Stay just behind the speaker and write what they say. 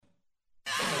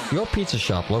Your Pizza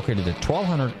Shop, located at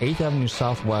 1200 8th Avenue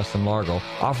Southwest in Largo,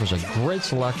 offers a great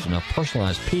selection of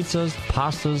personalized pizzas,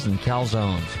 pastas, and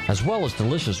calzones, as well as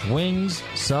delicious wings,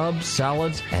 subs,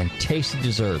 salads, and tasty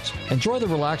desserts. Enjoy the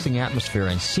relaxing atmosphere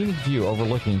and scenic view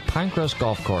overlooking Pinecrest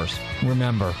Golf Course.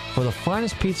 Remember, for the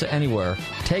finest pizza anywhere,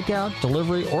 takeout,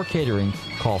 delivery, or catering,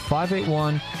 call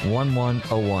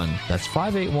 581-1101. That's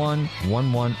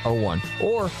 581-1101.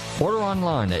 Or order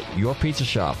online at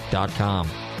yourpizzashop.com.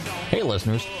 Hey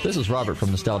listeners, this is Robert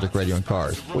from Nostalgic Radio and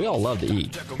Cars. We all love to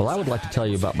eat. Well, I would like to tell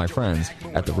you about my friends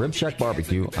at the Rib Shack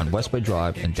Barbecue on West Bay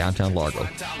Drive in downtown Largo.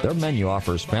 Their menu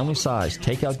offers family-sized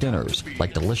takeout dinners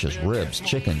like delicious ribs,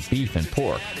 chicken, beef, and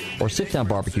pork, or sit-down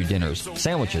barbecue dinners,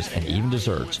 sandwiches, and even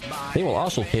desserts. They will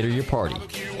also cater your party.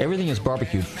 Everything is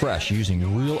barbecued fresh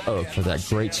using real oak for that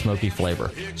great smoky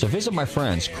flavor. So visit my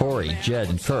friends Corey, Jed,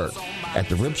 and Kurt at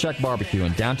the Rib Shack Barbecue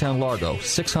in downtown Largo,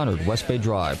 600 West Bay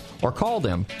Drive, or call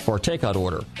them for a takeout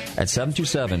order at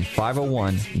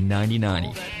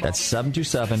 727-501-9090. That's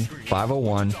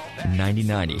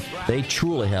 727-501-9090. They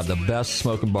truly have the best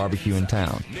smoking barbecue in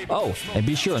town. Oh, and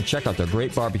be sure and check out their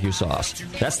great barbecue sauce.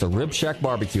 That's the Rib Shack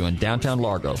Barbecue in downtown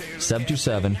Largo,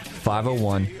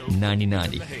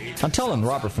 727-501-9090. I'm telling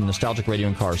Robert from Nostalgic Radio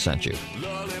and Cars sent you.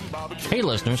 Hey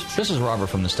listeners, this is Robert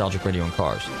from Nostalgic Radio and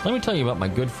Cars. Let me tell you about my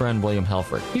good friend William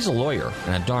Helfrich. He's a lawyer,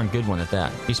 and a darn good one at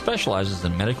that. He specializes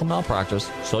in medical malpractice,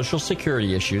 social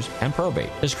security issues, and probate.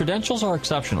 His credentials are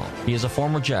exceptional. He is a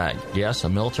former JAG, yes, a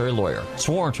military lawyer,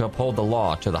 sworn to uphold the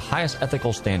law to the highest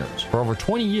ethical standards. For over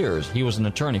 20 years, he was an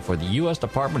attorney for the U.S.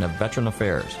 Department of Veteran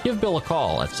Affairs. Give Bill a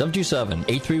call at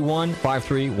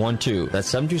 727-831-5312.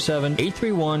 That's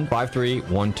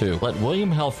 727-831-5312. Let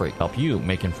William Helfrich help you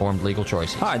make informed legal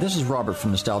choices. Hi, this is Robert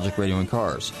from Nostalgic Radio and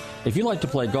Cars. If you like to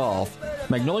play golf,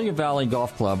 Magnolia Valley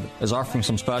Golf Club is offering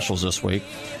some specials this week.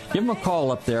 Give them a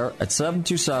call up there at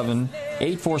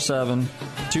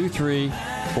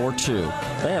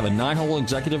 727-847-2342. They have a 9-hole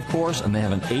executive course and they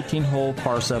have an 18-hole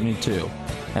par 72.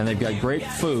 And they've got great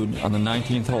food on the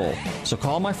 19th hole. So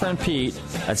call my friend Pete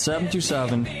at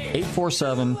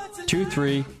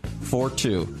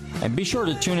 727-847-2342. And be sure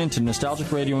to tune in to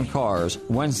Nostalgic Radio and Cars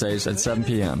Wednesdays at 7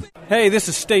 p.m. Hey, this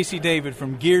is Stacy David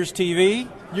from Gears TV.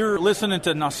 You're listening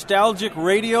to Nostalgic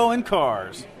Radio and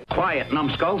Cars. Quiet,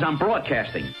 numbskulls, I'm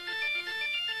broadcasting.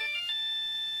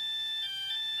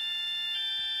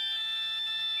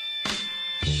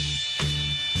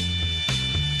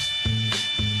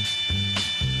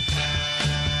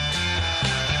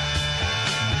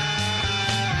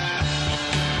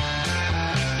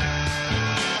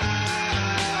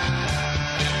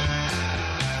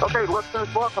 Okay, listeners,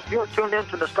 welcome. You're tuned in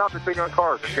to Nostalgic Radio and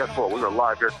Cars. And guess what? We were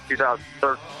live here in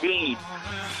 2013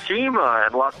 SEMA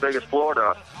in Las Vegas,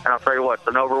 Florida. And I'll tell you what, it's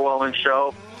an overwhelming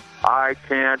show. I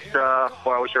can't,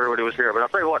 I wish everybody was here. But I'll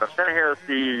tell you what, I'm standing here at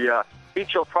the Heat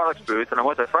Shield Products booth, and I'm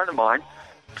with a friend of mine,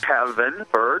 Kevin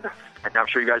Bird. And I'm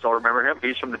sure you guys all remember him.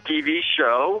 He's from the TV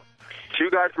show Two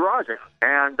Guys Garaging.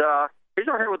 And he's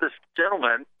over here with this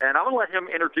gentleman, and I'm going to let him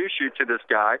introduce you to this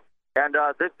guy. And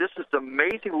this is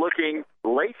amazing-looking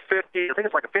late 50s, I think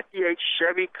it's like a 58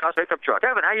 Chevy custom pickup truck.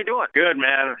 Kevin, how you doing? Good,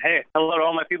 man. Hey, hello to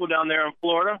all my people down there in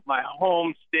Florida, my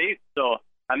home state. So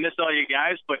I miss all you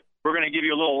guys, but we're going to give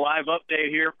you a little live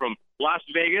update here from Las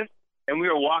Vegas. And we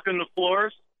were walking the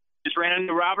floors, just ran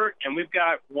into Robert, and we've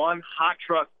got one hot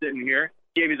truck sitting here.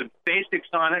 Gave you the basics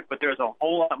on it, but there's a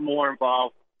whole lot more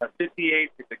involved. A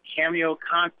 58, it's a cameo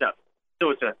concept. So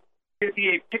it's a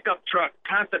 58 pickup truck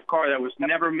concept car that was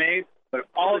never made, but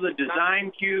all the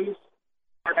design cues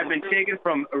have been taken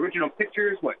from original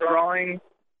pictures, drawings.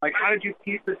 Like, how did you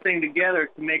piece this thing together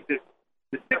to make this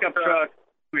pickup truck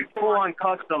be full-on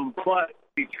custom, but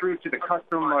be true to the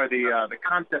custom or the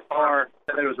concept car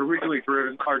that was originally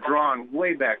driven or drawn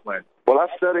way back when? Well,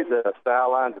 I studied the style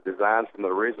lines and designs from the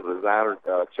original designer,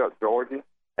 Chuck Jordan,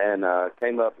 and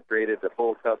came up and created the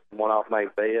full custom one-off main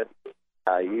bed.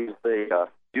 I used the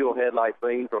dual headlight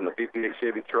theme from the 58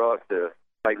 Chevy truck to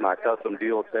make my custom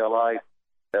dual taillight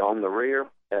on the rear.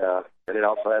 And it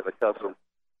also has a custom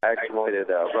actuated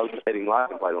rotating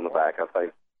license plate on the back, I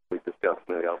think we discussed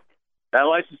a minute ago. That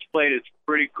license plate is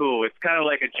pretty cool. It's kind of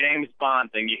like a James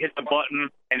Bond thing. You hit the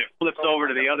button, and it flips over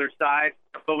to the other side.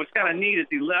 But what's kind of neat is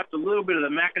he left a little bit of the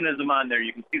mechanism on there.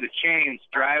 You can see the chains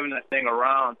driving that thing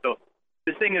around. So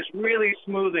this thing is really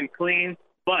smooth and clean,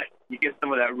 but you get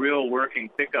some of that real working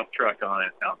pickup truck on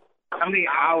it. Now, how many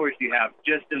hours do you have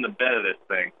just in the bed of this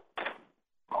thing?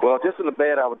 Well, just in the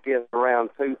bed, I would get around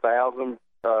 2,000.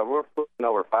 We're putting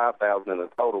over 5,000 in the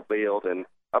total build, and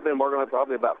I've been working on it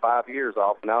probably about 5 years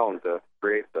off and on to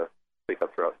create the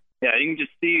pickup truck. Yeah, you can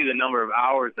just see the number of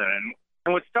hours in it.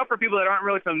 And what's tough for people that aren't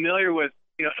really familiar with,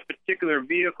 a particular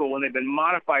vehicle when they've been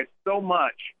modified so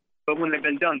much, but when they've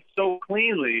been done so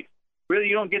cleanly, really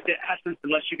you don't get the essence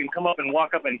unless you can come up and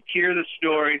walk up and hear the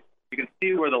story. You can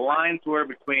see where the lines were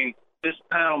between this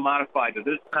panel modified to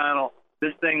this panel.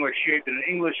 This thing was shaped in an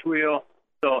English wheel.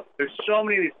 So there's so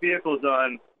many of these vehicles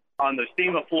on the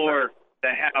SEMA floor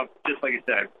that have, just like you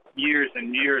said, years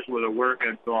and years worth of work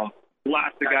into them.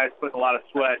 Lots of guys putting a lot of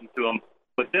sweat into them.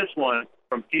 But this one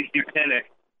from TC Pinnock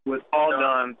was all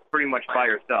done pretty much by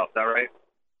yourself. Is that right?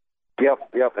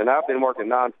 Yep. And I've been working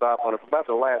nonstop on it for about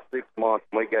the last 6 months.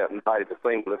 We got invited to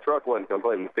SEMA, but the truck wasn't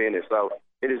completely finished. So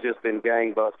it has just been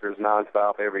gangbusters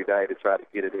nonstop every day to try to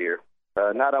get it here.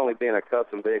 Not only being a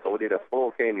custom vehicle, we did a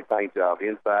full candy paint job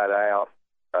inside out.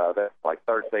 That's like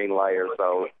 13 layers.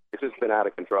 So it's just been out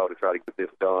of control to try to get this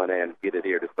done and get it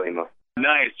here to SEMA.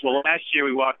 Nice. Well, last year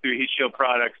we walked through Heat Show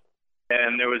Products,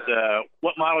 and there was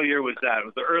what model year was that? It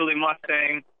was the early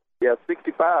Mustang. Yeah,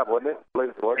 65, wasn't it?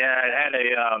 Yeah, it had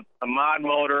a mod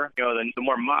motor, the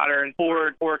more modern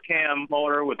Ford 4-cam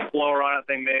motor with a blower on it.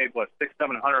 They made,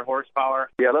 600-700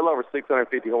 horsepower? Yeah, a little over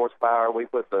 650 horsepower. We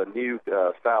put the new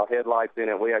style headlights in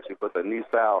it. We actually put the new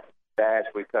style dash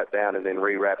we cut down and then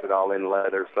rewrapped it all in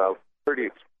leather. So pretty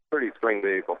extreme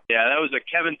vehicle. Yeah, that was a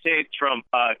Kevin Tate from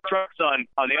Trucks on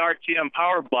the RTM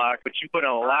Power Block, but you put in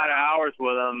a lot of hours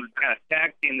with them, kind of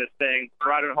tag team this thing,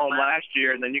 brought it home last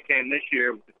year, and then you came this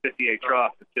year with the 58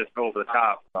 truck. It's just over the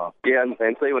top. So. Yeah,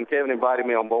 and see, when Kevin invited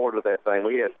me on board with that thing,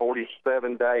 we had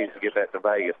 47 days to get that to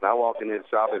Vegas, and I walked into the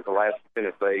shop in Pulaski,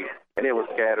 Tennessee, and it was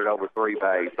scattered over 3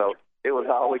 days. So it was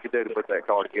all we could do to put that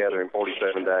car together in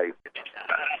 47 days.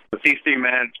 TC,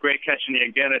 man, it's great catching you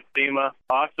again at SEMA.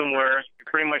 Awesome work. You're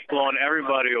pretty much blowing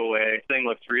everybody away. This thing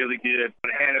looks really good. I'm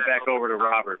going to hand it back over to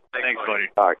Robert. Thanks, buddy.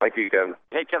 All right, thank you, Kevin.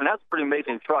 Hey, Kevin, that's a pretty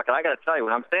amazing truck. And I got to tell you,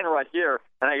 when I'm standing right here,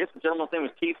 and I guess the gentleman's name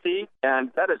was TC, and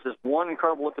that is just one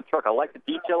incredible looking truck. I like the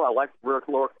detail. I like the rear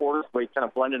lower quarters where you kind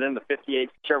of blended in the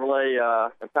 58 Chevrolet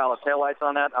Impala taillights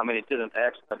on that. I mean, it did an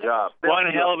excellent job. One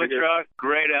hell of a truck.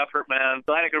 Great effort, man.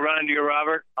 Glad I could run into you,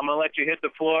 Robert. I'm going to let you hit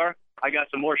the floor. I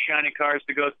got some more shiny cars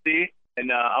to go see,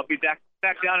 and I'll be back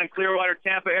down in Clearwater,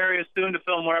 Tampa area soon to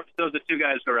film more episodes of Two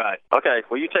Guys Garage. Okay,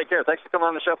 well, you take care. Thanks for coming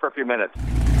on the show for a few minutes.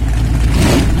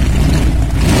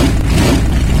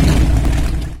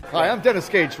 Hi, I'm Dennis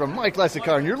Cage from My Classic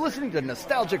Car, and you're listening to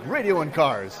Nostalgic Radio and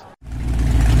Cars.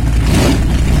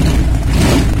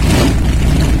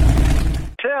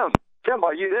 Tim,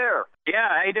 are you there? Yeah,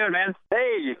 how you doing, man?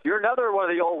 Hey, you're another one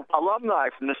of the old alumni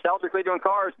from Nostalgic Radio and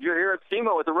Cars. You're here at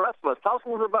SEMA with the rest of us. Tell us a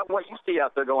little bit about what you see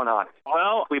out there going on.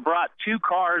 Well, we brought 2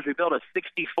 cars. We built a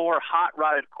 64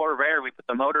 hot-rodded Corvair. We put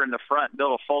the motor in the front,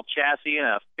 built a full chassis and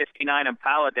a 59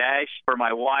 Impala dash for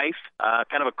my wife.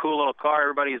 Kind of a cool little car.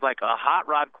 Everybody's like a hot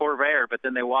rod Corvair, but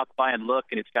then they walk by and look,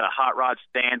 and it's got a hot rod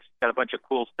stance. It's got a bunch of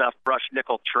cool stuff, brushed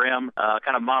nickel trim.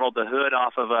 Kind of modeled the hood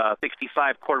off of a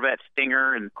 65 Corvette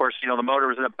Stinger. And, of course, the motor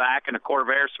was in the back and a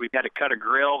Corvair, so we had to cut a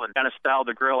grill and kind of styled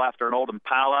the grill after an old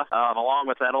Impala. Along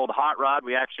with that old hot rod,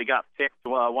 we actually got picked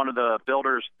one of the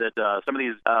builders that some of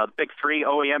these big 3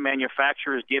 OEM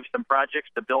manufacturers give some projects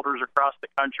to builders across the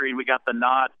country, and we got the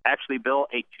nod. Actually built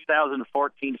a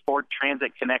 2014 Ford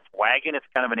Transit Connect wagon. It's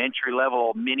kind of an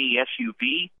entry-level mini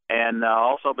SUV. And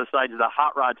also, besides the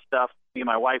hot rod stuff, me and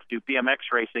my wife do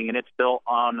BMX racing, and it's built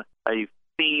on a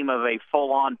theme of a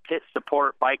full-on pit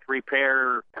support bike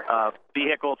repair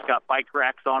vehicle. It's got bike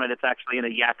racks on it. It's actually in a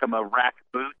Yakima rack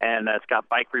boot, and it's got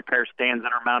bike repair stands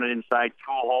that are mounted inside,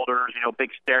 tool holders, big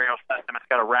stereo system. It's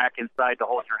got a rack inside to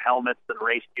hold your helmets and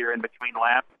race gear in between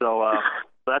laps. So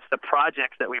that's the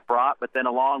projects that we brought. But then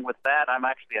along with that, I'm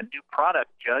actually a new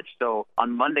product judge. So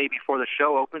on Monday before the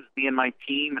show opens, me and my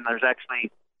team, and there's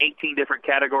actually 18 different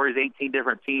categories, 18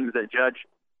 different teams that judge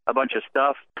a bunch of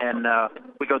stuff, and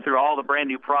we go through all the brand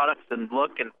new products and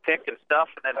look and pick and stuff,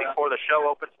 and then before the show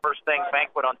opens, first thing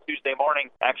banquet on Tuesday morning,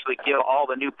 actually give all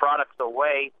the new products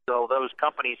away so those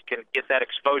companies can get that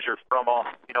exposure from all,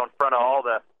 in front of all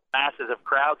the masses of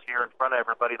crowds here, in front of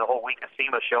everybody the whole week of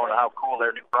SEMA, showing how cool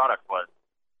their new product was.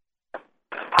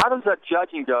 How does that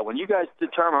judging go? When you guys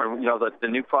determine, the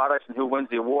new products and who wins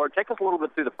the award, take us a little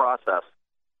bit through the process.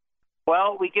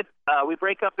 Well, we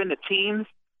break up into teams.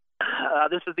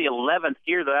 This is the 11th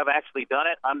year that I've actually done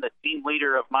it. I'm the team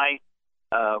leader of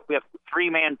we have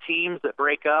 3-man teams that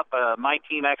break up. My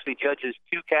team actually judges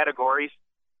 2 categories.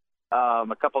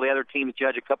 A couple of the other teams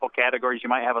judge a couple categories. You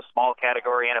might have a small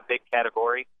category and a big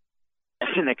category.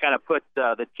 And they kind of put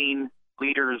the team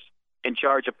leaders in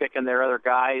charge of picking their other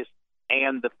guys.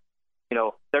 And,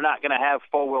 they're not going to have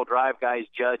four-wheel drive guys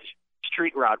judge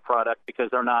street rod product because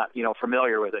they're not,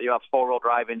 familiar with it. You have four-wheel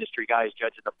drive industry guys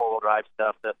judging the four-wheel drive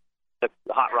stuff. The the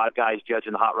hot rod guys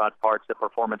judging the hot rod parts, the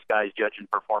performance guys judging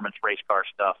performance race car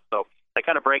stuff. So they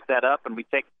kind of break that up, and we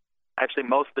take actually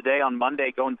most of the day on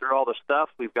Monday going through all the stuff.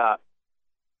 We've got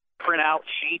printout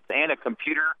sheets and a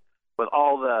computer with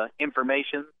all the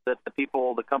information that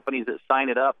the companies that sign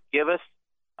it up give us.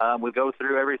 We go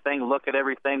through everything, look at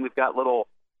everything. We've got little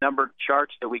numbered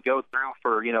charts that we go through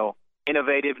for,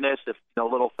 innovativeness, if,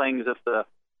 little things, if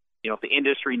the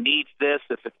industry needs this,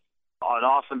 if it's an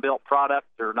awesome built product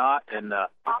or not. And,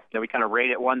 we kind of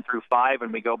rate it 1 through 5,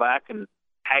 and we go back and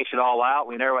hash it all out.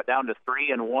 We narrow it down to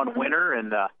 3 and 1 winner,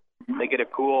 and they get a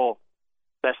cool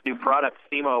Best New Product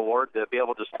SEMA award to be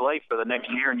able to display for the next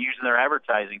year and use in their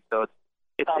advertising. So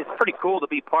it's pretty cool to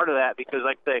be part of that, because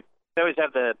like they always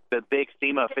have the big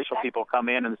SEMA official people come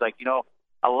in, and it's like,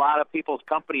 a lot of people's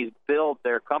companies build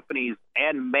their companies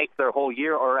and make their whole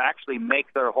year, or actually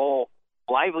make their whole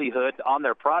livelihood on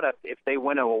their product if they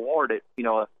win an award.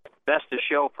 A Best of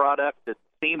Show product at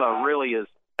SEMA really is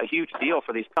a huge deal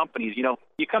for these companies.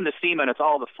 You come to SEMA and it's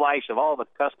all the flash of all the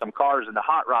custom cars and the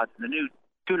hot rods and the new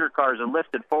tuner cars and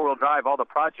lifted four-wheel drive, all the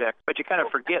projects, but you kind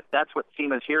of forget that's what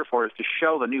SEMA's here for, is to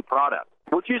show the new product.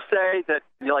 Would you say that,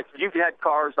 you've had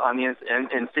cars on the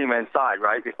in SEMA inside,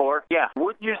 right, before? Yeah.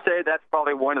 Would you say that's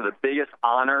probably one of the biggest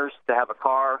honors, to have a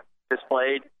car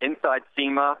displayed inside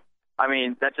SEMA? I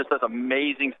mean, that just does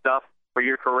amazing stuff for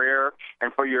your career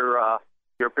and for your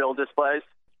build displays.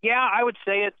 Yeah, I would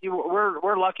say it.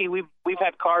 We're lucky. We've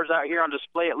had cars out here on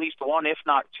display, at least 1, if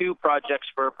not 2 projects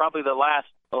for probably the last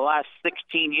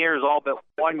 16 years. All but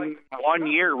one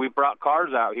year we brought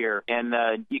cars out here,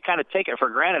 and you kind of take it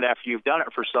for granted after you've done it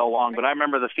for so long. But I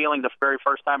remember the feeling the very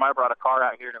first time I brought a car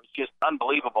out here, and it was just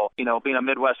unbelievable. Being a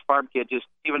Midwest farm kid, just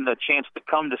even the chance to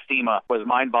come to SEMA was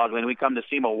mind-boggling. We come to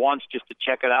SEMA once just to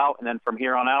check it out, and then from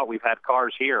here on out, we've had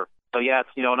cars here. So, yeah, it's,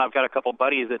 and I've got a couple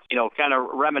buddies that's, kind of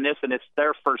reminiscent. It's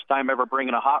their first time ever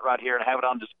bringing a hot rod here and have it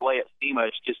on display at SEMA.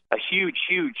 It's just a huge,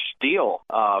 huge deal.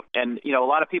 And, a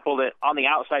lot of people that on the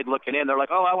outside looking in, they're like,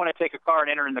 oh, I want to take a car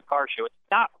and enter in the car show. It's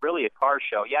not really a car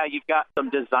show. Yeah, you've got some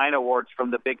design awards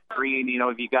from the big 3, and,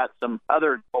 you've got some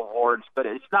other awards, but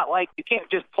it's not like you can't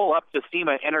just pull up to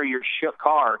SEMA and enter your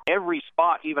car. Every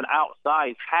spot, even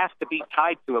outside, has to be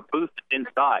tied to a booth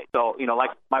inside. So,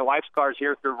 like my wife's car's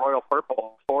here through Royal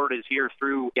Purple. Ford is here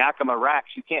through Yakima Racks.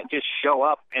 You can't just show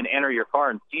up and enter your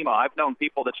car in SEMA. I've known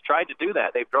people that's tried to do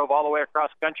that. They've drove all the way across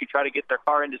country, try to get their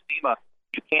car into SEMA.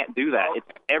 You can't do that.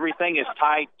 Everything is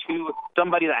tied to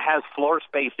somebody that has floor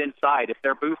space inside. If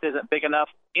their booth isn't big enough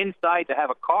inside to have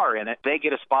a car in it, they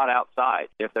get a spot outside.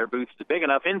 If their booth is big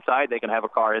enough inside, they can have a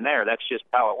car in there. That's just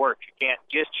how it works. You can't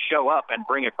just show up and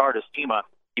bring a car to SEMA.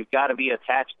 You've got to be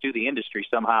attached to the industry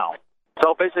somehow.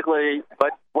 So basically,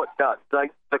 but what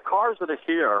the cars that are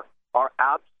here are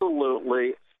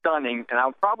absolutely stunning, and I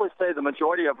would probably say the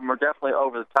majority of them are definitely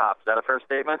over the top. Is that a fair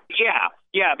statement?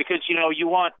 Yeah, because, you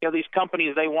want, these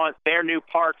companies, they want their new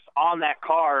parts on that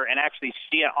car and actually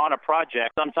see it on a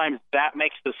project. Sometimes that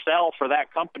makes the sell for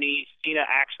that company, seeing it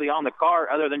actually on the car,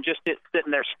 other than just it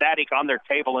sitting there static on their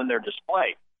table in their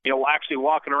display. Actually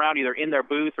walking around either in their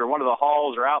booth or one of the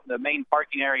halls or out in the main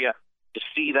parking area to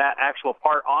see that actual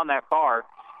part on that car.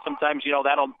 Sometimes,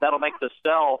 that'll make the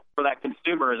sell for that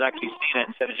consumer is actually seeing it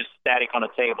instead of just static on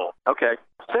a table. Okay.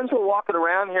 Since we're walking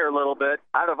around here a little bit,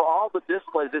 out of all the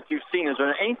displays that you've seen, is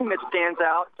there anything that stands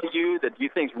out to you that you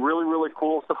think is really, really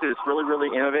cool, something that's really, really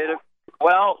innovative?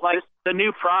 Well, like the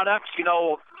new products,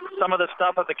 some of the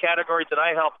stuff of the categories that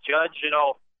I help judge,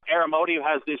 Aeromotive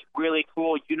has this really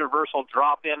cool universal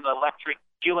drop-in electric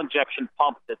fuel injection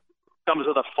pump that comes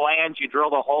with a flange. You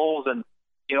drill the holes and,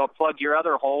 plug your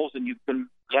other holes, and you can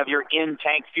have your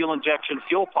in-tank fuel injection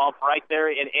fuel pump right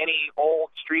there in any old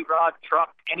street rod,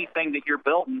 truck, anything that you're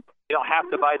building. You don't have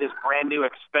to buy this brand-new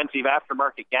expensive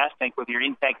aftermarket gas tank with your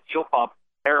in-tank fuel pump.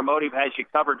 Aeromotive has you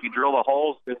covered. You drill the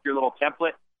holes with your little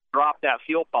template, drop that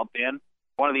fuel pump in.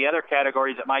 One of the other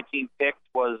categories that my team picked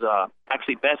was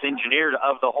actually best engineered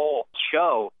of the whole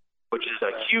show, which is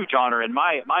a huge honor in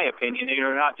my opinion.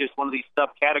 Not just one of these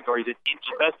subcategories. It's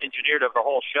best engineered of the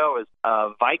whole show. Is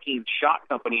Viking Shock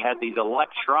Company had these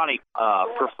electronic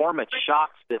performance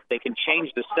shocks that they can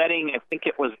change the setting. I think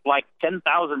it was like 10,000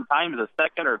 times a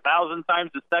second or 1,000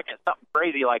 times a second, something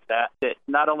crazy like that. That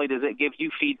not only does it give you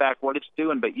feedback what it's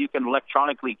doing, but you can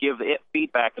electronically give it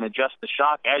feedback and adjust the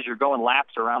shock as you're going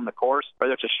laps around the course,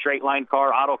 whether it's a straight line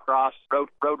car, autocross,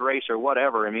 road race, or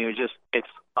whatever. I mean, it's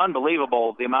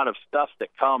unbelievable the amount of stuff that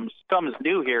comes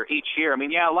new here each year. I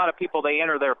mean, yeah, a lot of people, they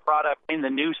enter their product in the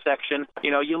new section.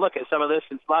 You know, you look at some of this,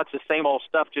 it's lots of same old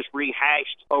stuff just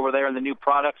rehashed over there in the new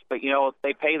products, but, you know,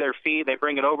 they pay their fee, they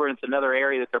bring it over into another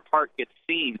area that their part gets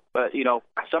seen. But, you know,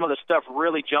 some of the stuff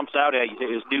really jumps out at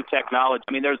you is new technology.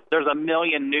 I mean, there's a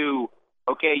million new,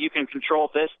 okay, you can control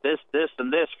this,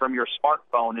 and this from your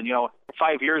smartphone. And, you know,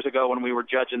 5 years ago when we were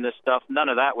judging this stuff, none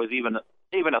of that was even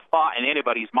a thought in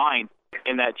anybody's mind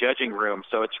in that judging room.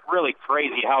 So it's really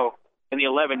crazy how in the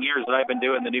 11 years that I've been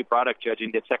doing the new product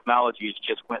judging, the technology has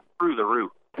just went through the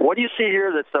roof. What do you see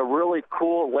here that's a really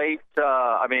cool, kind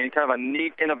of a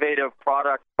neat, innovative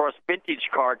product for us vintage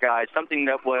car guys, something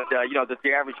that would, that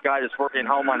the average guy that's working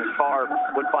home on his car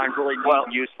would find really neat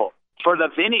and useful? For the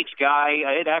vintage guy,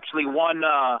 it actually won,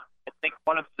 I think,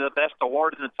 one of the best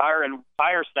awards in the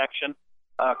tire section.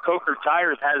 Coker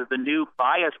Tires has the new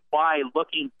bias ply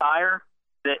looking tire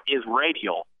that is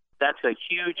radial. That's a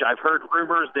huge, I've heard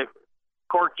rumors that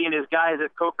Corky and his guys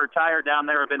at Coker Tire down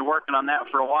there have been working on that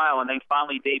for a while, and they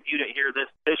finally debuted it here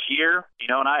this year. You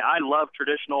know, and I love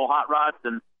traditional hot rods,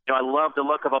 and, you know, I love the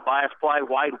look of a bias ply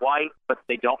wide white, but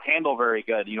they don't handle very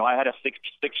good. You know, I had a 66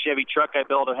 Chevy truck I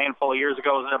built a handful of years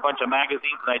ago. It was in a bunch of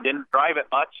magazines, and I didn't drive it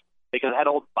much because it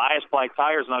had old bias ply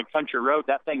tires, and on a country road,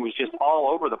 that thing was just all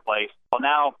over the place. Well,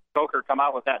 now Coker come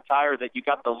out with that tire that you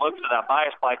got the looks of that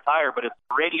bias ply tire, but it's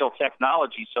radial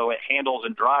technology, so it handles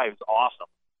and drives awesome.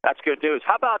 That's good news.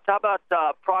 How about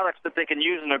products that they can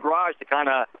use in the garage to kind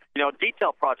of,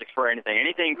 detail projects for anything?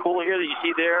 Anything cool here that you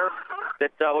see there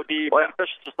that would be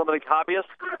beneficial to some of the hobbyists?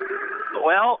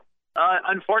 Well,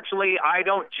 unfortunately, I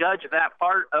don't judge that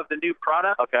part of the new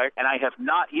product. Okay. And I have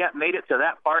not yet made it to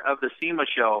that part of the SEMA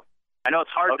show. I know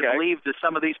it's hard to believe to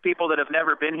some of these people that have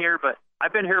never been here, but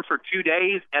I've been here for 2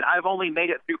 days, and I've only made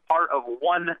it through part of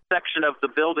one section of the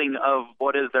building of,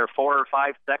 what is there, 4 or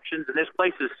 5 sections? And this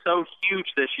place is so huge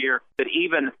this year that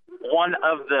even one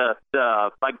of the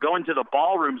like going to the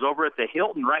ballrooms over at the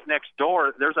Hilton right next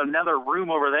door, there's another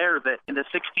room over there that in the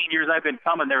 16 years I've been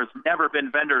coming, there's never been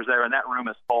vendors there, and that room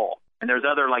is full. And there's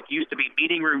other, used to be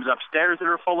meeting rooms upstairs that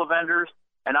are full of vendors.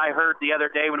 And I heard the other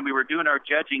day when we were doing our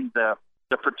judging, the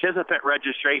participant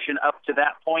registration up to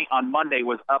that point on Monday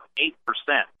was up 8%.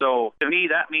 So to me,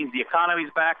 that means the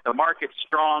economy's back, the market's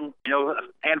strong. You know, a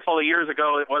handful of years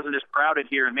ago, it wasn't as crowded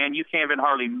here. And, man, you can't even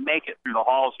hardly make it through the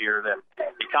halls here. The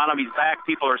economy's back.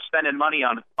 People are spending money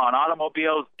on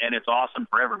automobiles, and it's awesome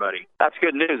for everybody. That's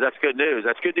good news. That's good news.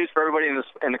 That's good news for everybody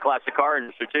in the classic car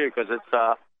industry, too, because it's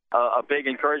a big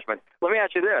encouragement. Let me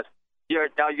ask you this. Your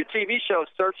TV show,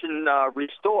 Search and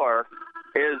Restore,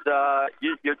 is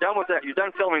you're done with that. You're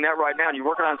done filming that right now, and you're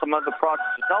working on some other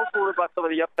projects. So tell us a little about some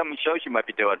of the upcoming shows you might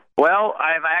be doing. Well,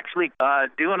 I'm actually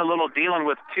doing a little dealing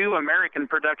with 2 American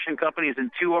production companies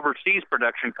and 2 overseas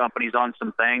production companies on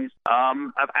some things.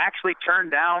 I've actually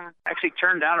turned down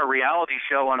a reality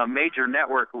show on a major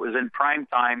network. It was in prime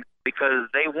time because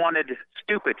they wanted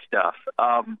stupid stuff.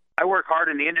 I work hard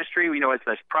in the industry,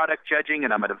 as product judging,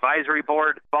 and I'm an advisory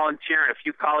board, volunteer at a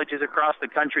few colleges across the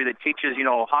country that teaches,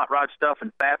 hot rod stuff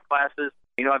and fast classes.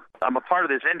 I'm a part of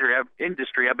this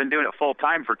industry. I've been doing it full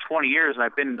time for 20 years,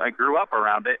 and I grew up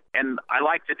around it. And I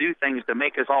like to do things to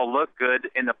make us all look good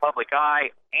in the public eye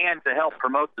and to help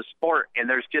promote the sport. And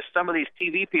there's just some of these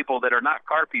TV people that are not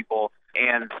car people,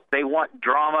 and they want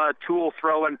drama, tool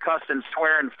throwing, cussing,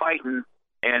 swearing, fighting.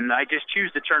 And I just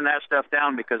choose to turn that stuff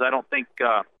down because I don't think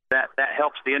that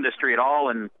helps the industry at all.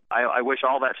 And I wish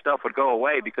all that stuff would go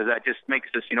away because that just makes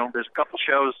us, there's a couple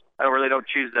shows, I really don't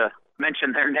choose to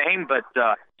mention their name, but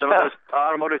some of those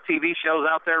automotive TV shows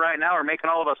out there right now are making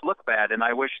all of us look bad. And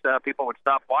I wish people would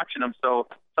stop watching them. So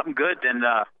something good and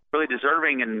really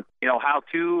deserving and,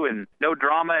 how-to and no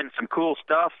drama and some cool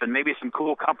stuff and maybe some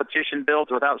cool competition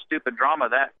builds without stupid drama,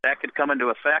 that could come into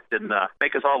effect and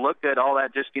make us all look good. All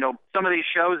that just, some of these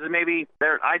shows, maybe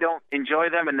I don't enjoy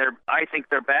them and I think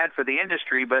they're bad for the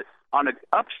industry, but on the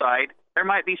upside, there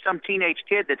might be some teenage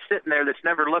kid that's sitting there that's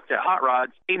never looked at hot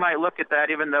rods. He might look at that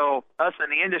even though us in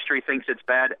the industry thinks it's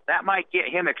bad. That might get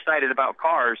him excited about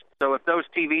cars. So if those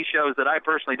TV shows that I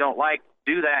personally don't like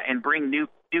do that and bring new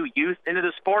youth into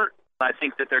the sport, I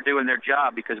think that they're doing their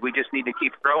job because we just need to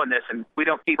keep growing this, and we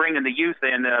don't keep bringing the youth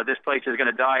in, this place is going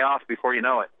to die off before you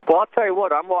know it. Well, I'll tell you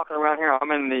what, I'm walking around here.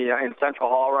 I'm in Central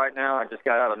Hall right now. I just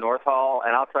got out of North Hall,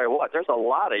 and I'll tell you what, there's a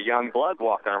lot of young blood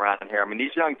walking around in here. I mean,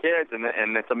 these young kids, and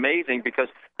it's amazing because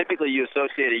typically you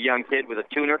associate a young kid with a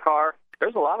tuner car.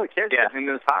 there's a lot of kids getting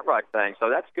into this hot rod thing, so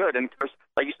that's good. And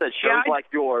like you said, shows like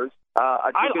yours.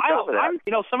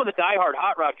 Some of the diehard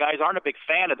hot rod guys aren't a big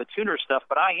fan of the tuner stuff,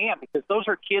 but I am, because those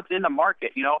are kids in the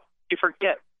market. You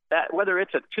forget that whether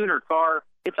it's a tuner car,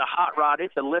 it's a hot rod,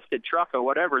 it's a lifted truck or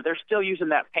whatever, they're still using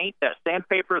that paint, that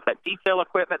sandpaper, that detail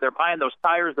equipment. They're buying those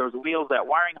tires, those wheels, that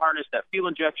wiring harness, that fuel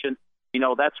injection.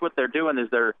 That's what they're doing, is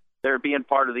they're being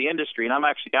part of the industry. And I'm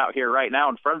actually out here right now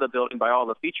in front of the building by all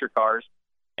the feature cars.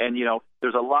 And,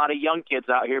 there's a lot of young kids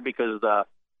out here because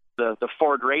the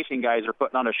Ford racing guys are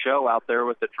putting on a show out there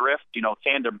with the drift,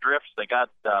 tandem drifts. They got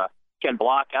Ken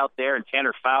Block out there and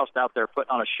Tanner Faust out there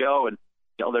putting on a show. And,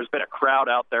 there's been a crowd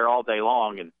out there all day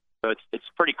long. And so it's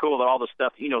pretty cool that all the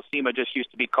stuff, SEMA just used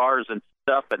to be cars and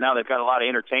stuff, but now they've got a lot of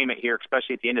entertainment here,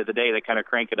 especially at the end of the day. They kind of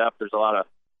crank it up. There's a lot of,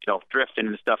 drifting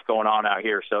and stuff going on out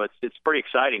here. So it's pretty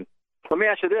exciting. Let me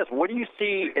ask you this: what do you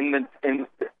see in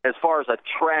as far as a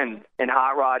trend in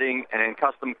hot rodding and in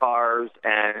custom cars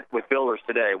and with builders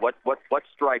today? What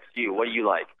strikes you? What do you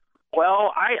like?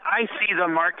 Well, I see the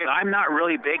market. I'm not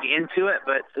really big into it,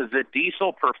 but the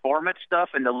diesel performance stuff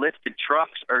and the lifted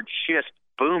trucks are just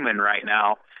booming right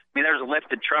now. I mean, there's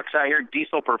lifted trucks out here,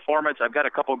 diesel performance. I've got a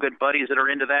couple of good buddies that are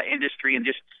into that industry, and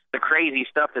just the crazy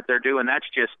stuff that they're doing. That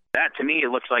to me, it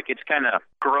looks like it's kind of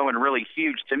growing really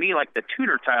huge. To me, like the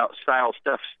tuner style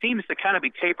stuff seems to kind of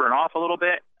be tapering off a little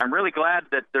bit. I'm really glad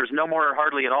that there's no more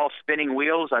hardly at all spinning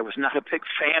wheels. I was not a big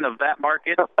fan of that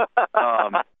market.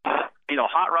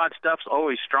 Hot rod stuff's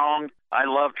always strong. I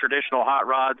love traditional hot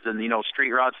rods and,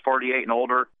 street rods 48 and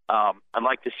older. I'd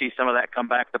like to see some of that come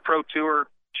back. The Pro Tour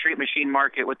street machine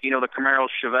market with, the Camaros,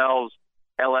 Chevelles,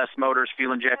 LS motors,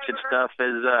 fuel injection stuff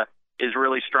is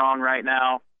really strong right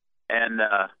now. And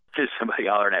there's somebody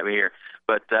hollering at me here.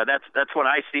 But that's what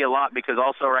I see a lot, because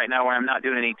also right now where I'm not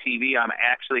doing any TV, I'm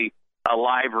actually a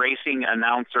live racing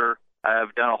announcer.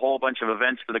 I've done a whole bunch of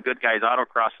events for the Good Guys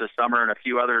Autocross this summer and a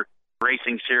few other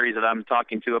racing series that I'm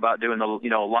talking to about doing the,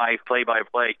 live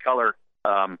play-by-play color.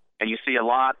 And you see a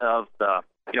lot of the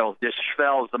the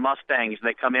Chevelles, the Mustangs,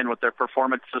 they come in with their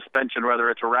performance suspension, whether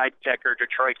it's a Ride Tech or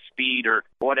Detroit Speed or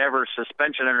whatever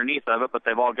suspension underneath of it, but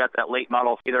they've all got that late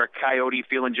model, either a Coyote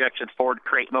fuel injection Ford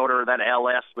crate motor or that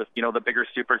LS with, the bigger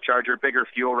supercharger, bigger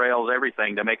fuel rails,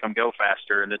 everything to make them go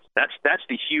faster. And that's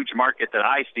the huge market that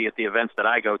I see at the events that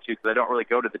I go to, because I don't really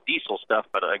go to the diesel stuff,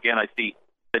 but again, I see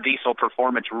the diesel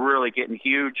performance really getting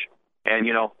huge. And,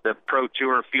 the Pro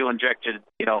Tour fuel injected,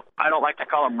 I don't like to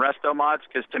call them resto mods,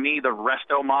 because to me the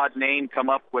resto mod name come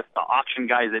up with the auction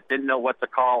guys that didn't know what to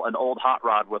call an old hot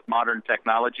rod with modern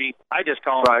technology. I just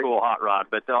call them a cool hot rod,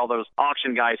 but all those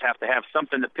auction guys have to have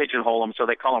something to pigeonhole them, so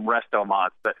they call them resto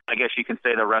mods. But I guess you can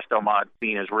say the resto mod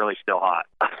scene is really still hot.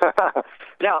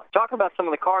 Now, talking about some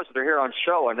of the cars that are here on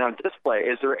show and on display,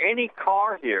 is there any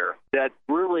car here that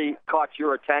really caught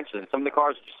your attention? Some of the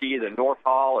cars that you see either North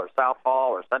Hall or South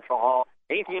Hall or Central Hall,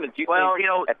 anything that you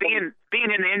think... Being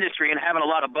in the industry and having a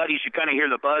lot of buddies, you kind of hear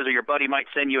the buzz, or your buddy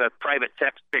might send you a private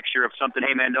text picture of something.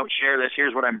 Hey, man, don't share this.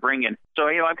 Here's what I'm bringing.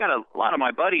 So, I've got a lot of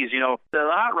my buddies, the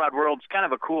hot rod world's kind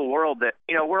of a cool world that,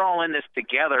 we're all in this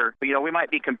together. We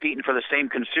might be competing for the same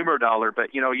consumer dollar,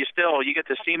 but, you get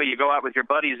to SEMA, you go out with your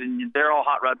buddies, and they're all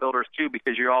hot rod builders too,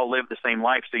 because you all live the same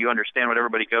life, so you understand what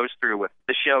everybody goes through with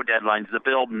the show deadlines, the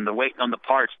building, the waiting on the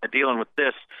parts, the dealing with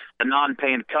this, the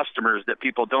non-paying customers that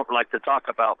people don't like to talk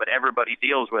about, but everybody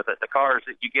deals with it. The cars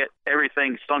that you get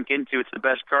everything sunk into, it's the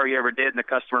best car you ever did, and the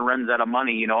customer runs out of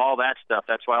money, all that stuff.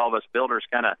 That's why all of us builders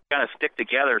kind of stick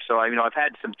together. So I've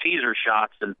had some teaser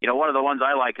shots, and one of the ones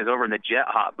I like is over in the Jet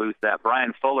Hot booth. That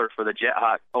Brian Fuller, for the Jet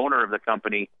Hot owner of the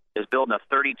company, is building a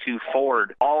 32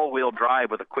 Ford all-wheel drive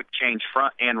with a quick change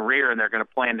front and rear, and they're going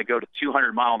to plan to go to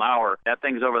 200 mile an hour. That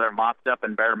thing's over there mocked up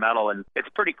in bare metal, and it's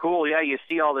pretty cool. Yeah, you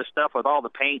see all this stuff with all the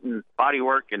paint and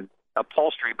bodywork and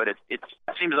upholstery, but it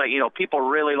seems like people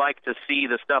really like to see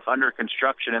the stuff under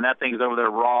construction, and that thing's over there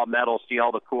raw metal, see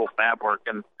all the cool fab work,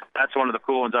 and that's one of the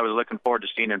cool ones I was looking forward to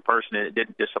seeing in person, and it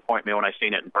didn't disappoint me when I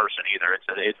seen it in person either.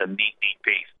 It's a neat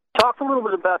piece. Talk a little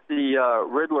bit about the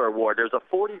Riddler Award. There's a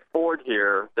 40 Ford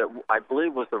here that I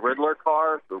believe was the Riddler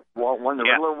car, won the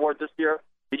Riddler Award this year.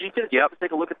 Did you get a chance to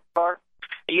take a look at the car?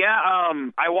 Yeah,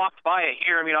 I walked by it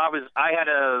here. I had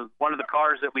one of the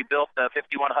cars that we built, the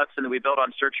 51 Hudson that we built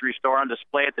on Search and Restore, on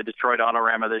display at the Detroit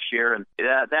Autorama this year. And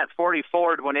that 40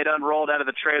 Ford, when it unrolled out of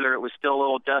the trailer, it was still a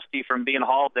little dusty from being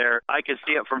hauled there. I could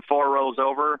see it from 4 rows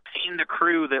over. Seen the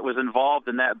crew that was involved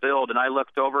in that build, and I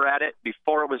looked over at it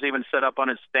before it was even set up on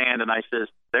its stand, and I says,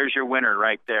 there's your winner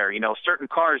right there. Certain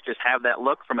cars just have that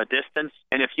look from a distance,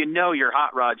 and if you know your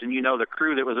hot rods and you know the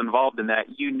crew that was involved in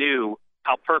that, you knew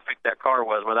how perfect that car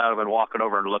was without even walking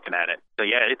over and looking at it. So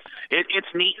yeah, it's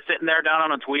neat sitting there down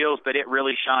on its wheels, but it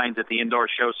really shines at the indoor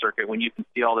show circuit when you can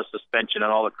see all the suspension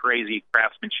and all the crazy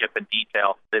craftsmanship and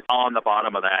detail that's on the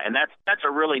bottom of that. And that's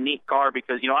a really neat car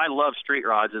because, you know, I love street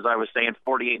rods, as I was saying,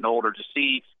 48 and older. To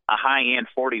see a high-end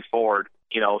 40 Ford,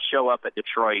 you know, show up at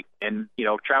Detroit and, you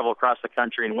know, travel across the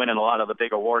country and winning a lot of the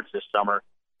big awards this summer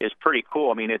is pretty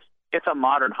cool. I mean, it's a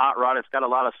modern hot rod. It's got a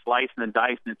lot of slicing and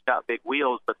dicing. It's got big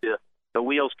wheels, but the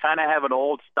wheels kind of have an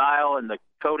old style, and the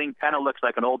coating kind of looks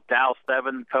like an old Dow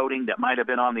 7 coating that might have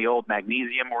been on the old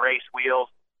magnesium race wheels.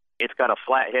 It's got a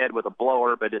flat head with a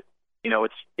blower, but it's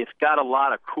got a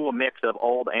lot of cool mix of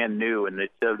old and new, and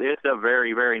it's a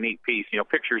very, very neat piece. You know,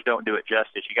 pictures don't do it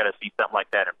justice. You got to see something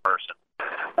like that in person.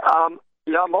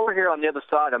 Yeah, I'm over here on the other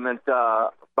side. I'm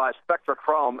by Spectra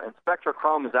Chrome, and Spectra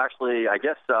Chrome is actually, I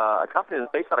guess, a company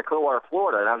that's based out of Clearwater,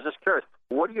 Florida. And I was just curious,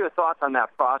 what are your thoughts on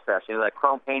that process? You know, that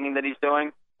chrome painting that he's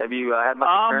doing. Have you had much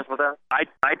experience with that? I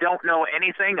don't know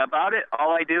anything about it.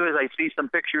 All I do is I see some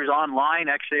pictures online.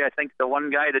 Actually, I think the one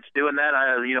guy that's doing that,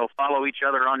 follow each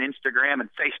other on Instagram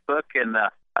and Facebook. And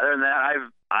other than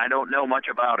that, I don't know much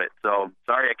about it. So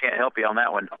sorry, I can't help you on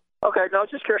that one. Okay, no,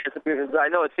 just curious because I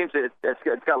know it seems it's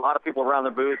got a lot of people around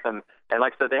the booth, and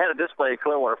like I said, they had a display at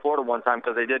Clearwater, Florida one time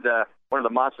because they did one of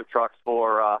the monster trucks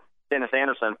for Dennis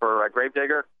Anderson for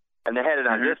Gravedigger, and they had it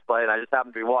on display, and I just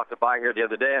happened to be walking by here the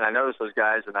other day, and I noticed those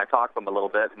guys, and I talked to them a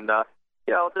little bit, and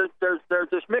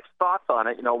there's mixed thoughts on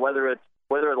it, you know, whether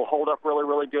it'll hold up really,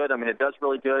 really good. I mean, it does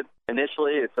really good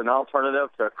initially. It's an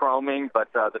alternative to chroming,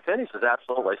 but the finish is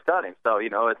absolutely stunning. So, you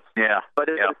know, but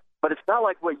it's not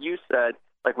like what you said.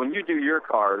 Like when you do your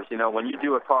cars, you know, when you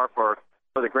do a car for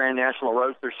the Grand National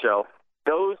Roadster Show,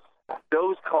 those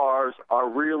cars are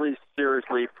really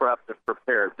seriously prepped and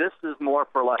prepared. This is more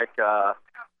for like, I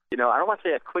don't want to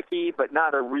say a quickie, but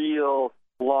not a real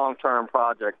long-term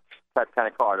project type kind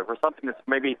of car. For something that's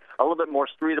maybe a little bit more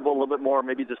streetable, a little bit more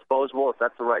maybe disposable, if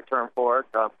that's the right term for it.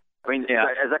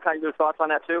 Is that kind of your thoughts on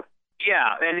that too?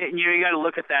 Yeah, and you got to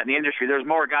look at that in the industry. There's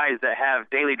more guys that have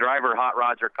daily driver hot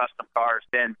rods or custom cars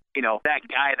than, you know, that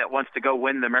guy that wants to go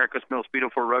win the America's Most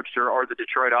Beautiful Roadster or the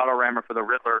Detroit Auto Rammer for the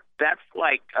Riddler. That's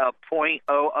like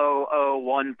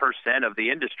 0.0001% of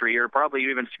the industry, or probably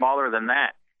even smaller than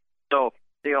that. So,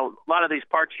 you know, a lot of these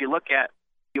parts you look at,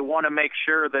 you want to make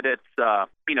sure that it's,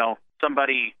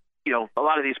 somebody, you know, a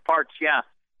lot of these parts,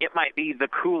 it might be the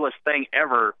coolest thing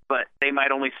ever, but they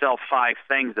might only sell 5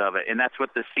 things of it. And that's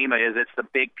what the SEMA is. It's the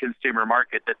big consumer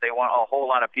market that they want a whole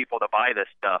lot of people to buy this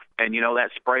stuff. And, you know, that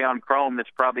spray-on chrome,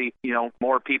 that's probably, you know,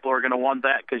 more people are going to want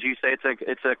that because you say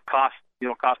it's a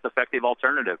cost-effective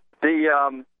alternative.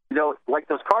 Like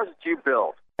those cars that you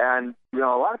build, and, you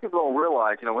know, a lot of people don't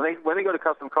realize, you know, when they go to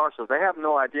custom car shows, they have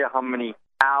no idea how many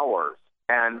hours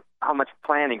and how much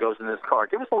planning goes in this car.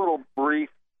 Give us a little brief,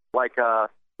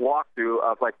 walkthrough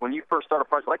of like when you first started a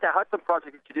project, like that Hudson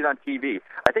project that you did on TV.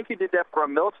 I think you did that for a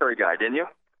military guy, didn't you?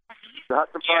 The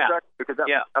Hudson project,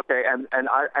 okay. And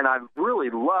I really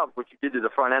loved what you did to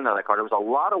the front end of that car. There was a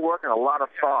lot of work and a lot of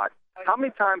thought. How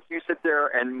many times do you sit there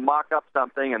and mock up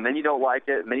something, and then you don't like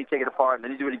it, and then you take it apart, and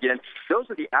then you do it again?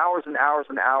 Those are the hours and hours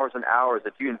and hours and hours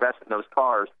that you invest in those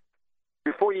cars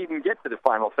before you even get to the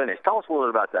final finish. Tell us a little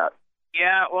bit about that.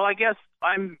 Yeah, well, I guess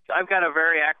I've got a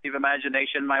very active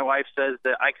imagination. My wife says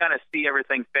that I kind of see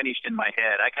everything finished in my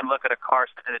head. I can look at a car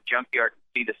sitting in a junkyard and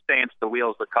see the stance, the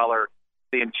wheels, the color,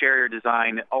 the interior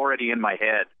design already in my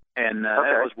head. And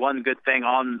that was one good thing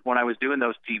when I was doing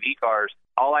those TV cars.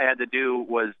 All I had to do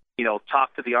was, you know,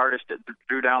 talk to the artist that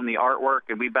drew down the artwork,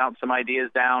 and we bounced some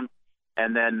ideas down,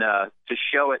 and then to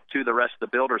show it to the rest of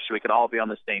the builders so we could all be on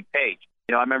the same page.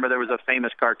 You know, I remember there was a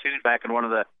famous cartoon back in one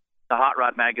of the hot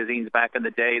rod magazines back in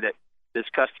the day that this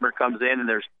customer comes in and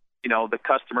there's, you know, the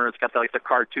customer, it's got the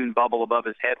cartoon bubble above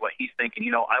his head, what he's thinking,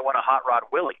 you know, I want a hot rod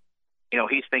Willie. You know,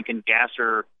 he's thinking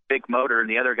gasser, big motor, and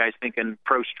the other guy's thinking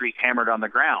Pro Street hammered on the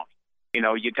ground. You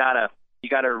know, you gotta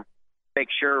make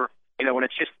sure, you know, when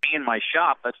it's just me in my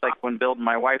shop, that's like when building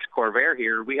my wife's Corvair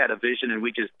here, we had a vision and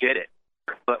we just did it.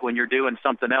 But when you're doing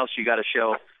something else, you got to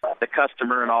show the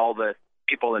customer and all the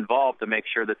people involved to make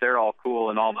sure that they're all cool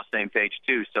and all on the same page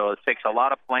too. So it takes a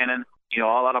lot of planning, you know,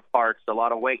 a lot of parts, a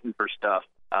lot of waiting for stuff.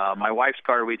 My wife's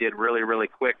car we did really, really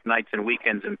quick, nights and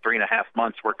weekends in 3.5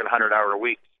 months, working 100-hour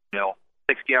weeks, you know,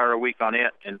 60-hour a week on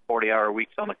it and 40-hour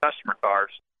weeks on the customer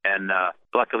cars. And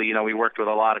luckily, you know, we worked with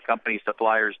a lot of company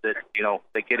suppliers that, you know,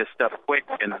 they get us stuff quick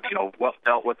and, you know,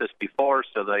 dealt with us before,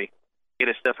 so they get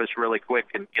us stuff that's really quick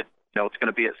and get, you know, it's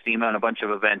going to be at SEMA and a bunch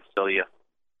of events, so you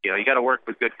got to work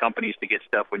with good companies to get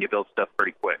stuff when you build stuff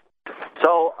pretty quick.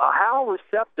 So how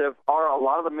receptive are a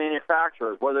lot of the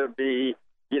manufacturers, whether it be,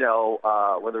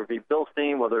 whether it be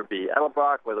Bilstein, whether it be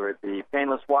Edelbrock, whether it be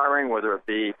painless wiring, whether it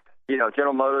be,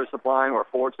 General Motors supplying or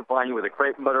Ford supplying you with a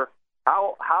crate motor,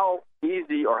 how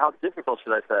easy or how difficult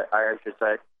I should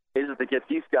say, is it to get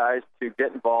these guys to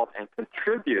get involved and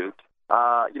contribute,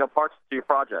 parts to your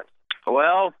projects?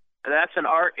 Well, that's an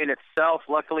art in itself.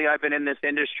 Luckily, I've been in this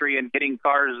industry and getting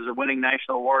cars as winning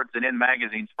national awards and in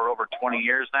magazines for over 20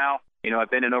 years now.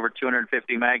 I've been in over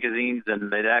 250 magazines,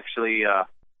 and it actually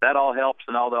that all helps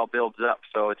and all that builds up.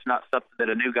 So it's not something that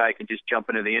a new guy can just jump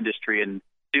into the industry and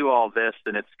do all this.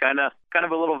 And it's kind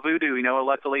of a little voodoo.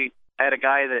 Luckily, I had a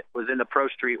guy that was in the Pro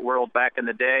Street world back in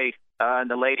the day, in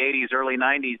the late 80s, early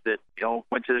 90s, that,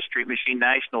 went to the Street Machine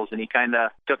Nationals, and he kind of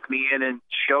took me in and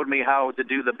showed me how to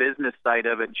do the business side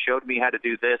of it and showed me how to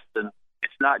do this. And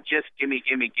it's not just gimme,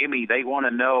 gimme, gimme. They want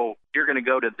to know you're going to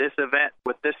go to this event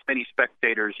with this many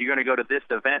spectators. You're going to go to this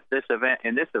event,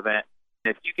 and this event.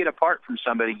 And if you get a part from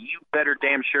somebody, you better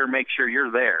damn sure make sure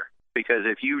you're there. Because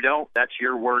if you don't, that's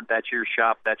your word, that's your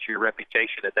shop, that's your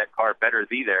reputation, that car better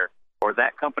be there. Or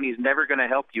that company's never going to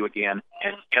help you again.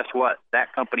 And guess what?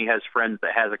 That company has friends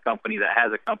that has a company that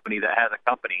has a company that has a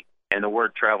company, and the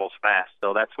word travels fast.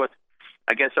 So that's what,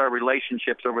 I guess, our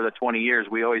relationships over the 20 years,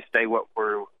 we always say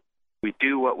we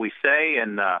do what we say,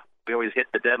 and we always hit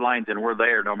the deadlines, and we're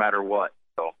there no matter what.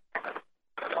 So,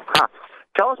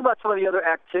 Tell us about some of the other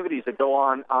activities that go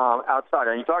on outside.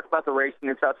 And you talked about the racing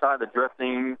that's outside, the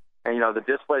drifting, and the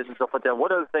displays and stuff like that.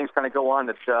 What other things kind of go on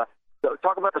that?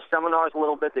 Talk about the seminars a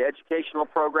little bit, the educational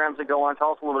programs that go on.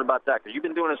 Tell us a little bit about that, because you've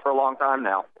been doing this for a long time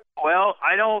now. Well,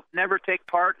 I don't never take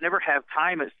part, never have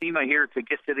time at SEMA here to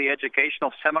get to the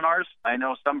educational seminars. I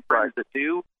know some friends that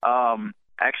do.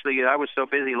 Actually, I was so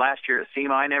busy last year at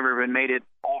SEMA, I never made it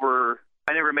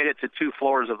to 2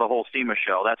 floors of the whole SEMA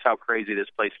show. That's how crazy this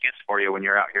place gets for you when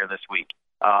you're out here this week.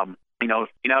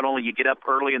 Not only you get up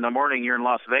early in the morning, you're in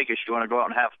Las Vegas, you want to go out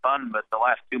and have fun, but the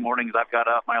last 2 mornings I've got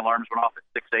up, my alarms went off at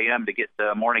 6 a.m. to get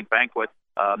the morning banquet,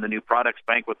 the new products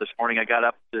banquet. This morning I got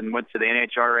up and went to the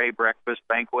NHRA breakfast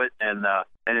banquet, and at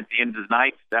the end of the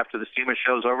night, after the SEMA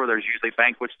show's over, there's usually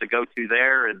banquets to go to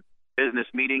there, and business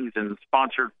meetings and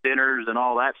sponsored dinners and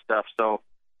all that stuff. So,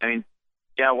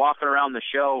 walking around the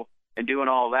show and doing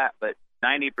all that, but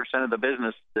 90% of the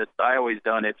business that I always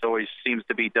done, it always seems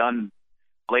to be done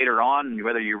later on,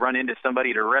 whether you run into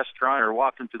somebody at a restaurant or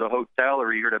walk into the hotel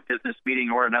or you're at a business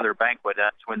meeting or another banquet.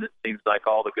 That's when it seems like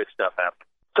all the good stuff happens.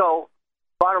 So,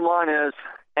 bottom line is,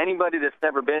 anybody that's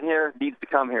never been here needs to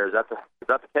come here. Is that the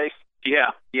case?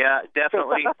 Yeah,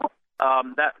 definitely.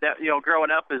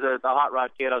 Growing up as a hot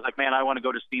rod kid, I was like, man, I want to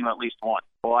go to SEMA at least once.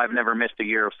 Well, I've never missed a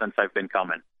year since I've been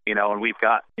coming. And we've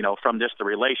got, from just the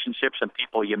relationships and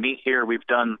people you meet here, we've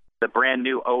done the brand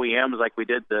new OEMs, like we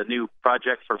did the new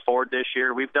project for Ford this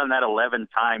year. We've done that 11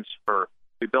 times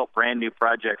we built brand new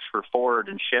projects for Ford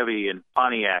and Chevy and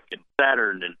Pontiac and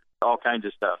Saturn and all kinds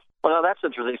of stuff. Well, now that's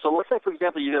interesting. So let's say, for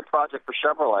example, you did a project for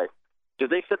Chevrolet. Do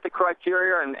they fit the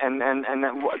criteria, and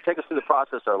take us through the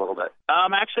process there a little bit?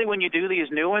 Actually, when you do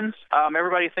these new ones,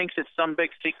 everybody thinks it's some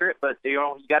big secret, but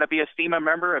you got to be a SEMA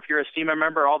member. If you're a SEMA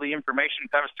member, all the information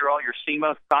comes through all your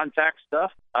SEMA contact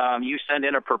stuff. You send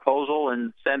in a proposal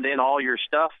and send in all your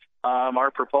stuff.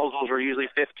 Our proposals are usually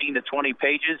 15 to 20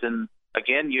 pages, and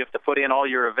again, you have to put in all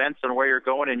your events and where you're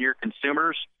going and your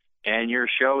consumers, and your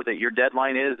show that your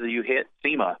deadline is that you hit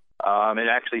SEMA. It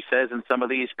actually says in some of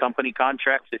these company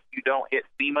contracts, if you don't hit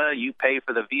SEMA, you pay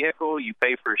for the vehicle, you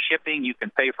pay for shipping, you can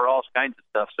pay for all kinds of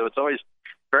stuff. So it's always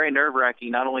very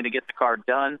nerve-wracking not only to get the car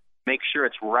done, make sure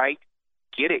it's right,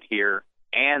 get it here,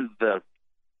 and the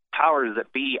powers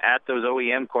that be at those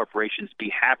OEM corporations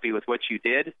be happy with what you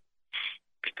did.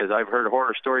 Because I've heard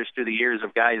horror stories through the years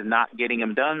of guys not getting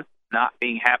them done, not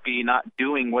being happy, not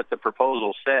doing what the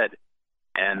proposal said.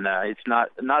 And it's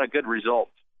not a good result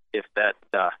if that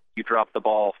you drop the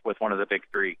ball with one of the big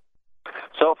three.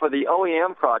 So for the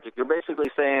OEM project, you're basically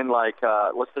saying, like,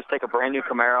 let's just take a brand new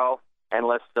Camaro and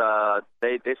let's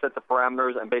they set the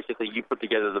parameters and basically you put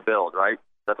together the build, right?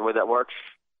 Is that the way that works?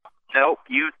 Nope.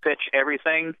 You pitch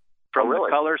everything from the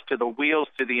colors to the wheels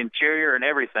to the interior and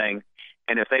everything.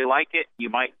 And if they like it, you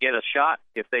might get a shot.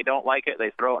 If they don't like it,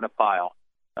 they throw it in a pile.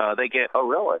 They get,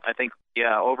 I think,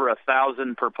 over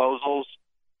 1,000 proposals.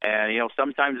 And,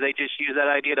 sometimes they just use that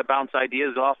idea to bounce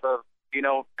ideas off of,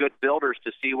 good builders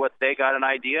to see what they got an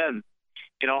idea. And,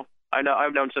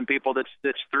 I've known some people that's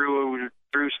threw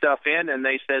stuff in and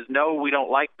they says, no, we don't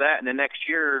like that. And the next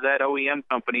year that OEM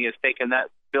company has taken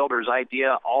that builder's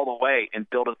idea all the way and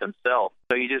built it themselves.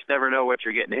 So you just never know what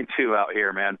you're getting into out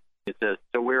here, man. It's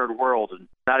a weird world, and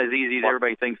not as easy as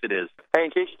everybody thinks it is. Hey,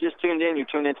 in case you just tuned in, you're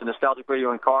tuned into Nostalgic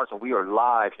Radio and Cars, and we are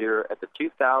live here at the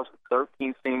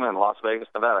 2013 SEMA in Las Vegas,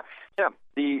 Nevada. Yeah,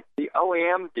 the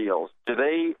OEM deals, do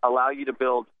they allow you to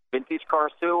build vintage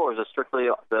cars too, or is it strictly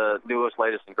the newest,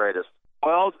 latest, and greatest?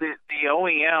 Well, the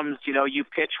OEMs, you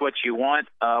pitch what you want.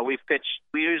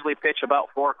 We usually pitch about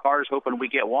 4 cars, hoping we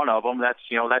get one of them. That's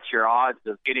your odds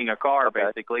of getting a car,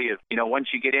 basically. If, once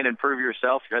you get in and prove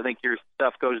yourself, I think your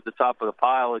stuff goes to the top of the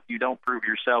pile. If you don't prove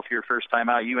yourself your first time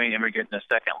out, you ain't ever getting a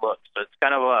second look. So it's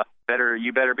kind of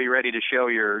you better be ready to show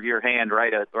your hand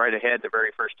right ahead the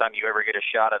very first time you ever get a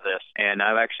shot of this. And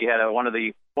I've actually had one of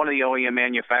the OEM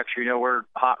manufacturers. We're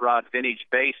hot rod vintage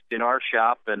based in our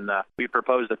shop, and we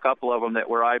proposed a couple of them that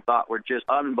I thought were just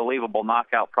unbelievable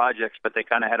knockout projects, but they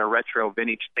kind of had a retro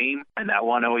vintage theme. And that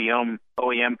one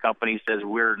OEM company says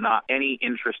we're not any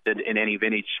interested in any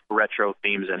vintage retro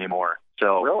themes anymore.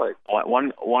 So really,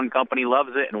 one company loves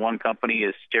it, and one company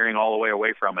is steering all the way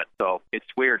away from it. So it's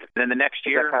weird. And then the next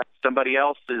year, somebody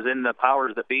else is in the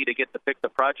powers that be to get to pick the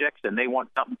projects, and they want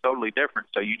something totally different.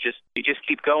 So you just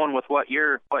keep going with what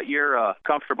you're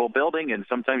comfortable building, and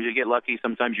sometimes you get lucky,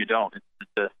 sometimes you don't.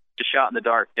 It's a shot in the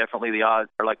dark. Definitely the odds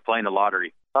are like playing the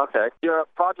lottery. Okay.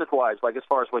 Project-wise, like as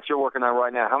far as what you're working on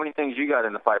right now, how many things you got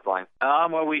in the pipeline?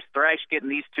 Well, we thrashed getting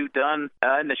these 2 done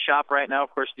in the shop right now.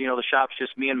 Of course, the shop's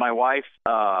just me and my wife.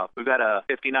 We've got a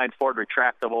 59 Ford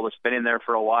retractable that's been in there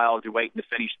for a while. We're waiting to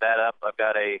finish that up. I've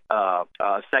got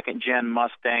a second-gen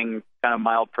Mustang, kind of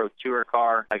mild Pro Tour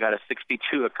car. I got a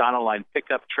 62 Econoline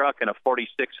pickup truck and a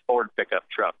 46 Ford pickup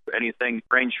truck. Anything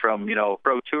range from,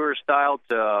 Pro Tour style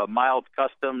to mild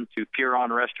custom to pure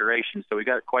on restoration. So we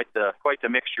got quite the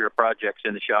mixture of projects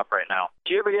in the shop right now.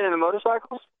 Do you ever get into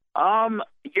motorcycles?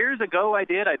 Years ago I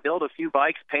did. I built a few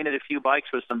bikes, painted a few bikes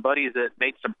with some buddies that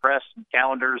made some press and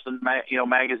calendars and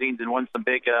magazines and won some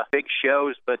big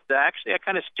shows. But actually I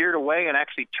kind of steered away and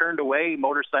actually turned away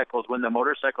motorcycles when the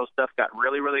motorcycle stuff got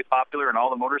really, really popular and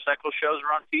all the motorcycle shows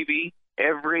were on TV.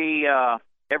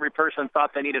 Every person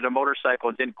thought they needed a motorcycle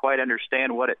and didn't quite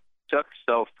understand what it took.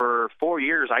 So for 4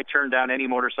 years I turned down any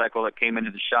motorcycle that came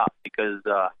into the shop because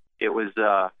it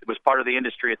was part of the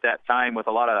industry at that time with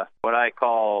a lot of what I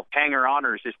call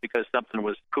hanger-oners, just because something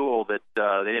was cool that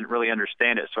they didn't really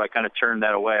understand it. So I kind of turned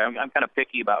that away. I'm kind of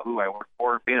picky about who I work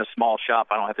for. Being a small shop,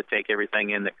 I don't have to take everything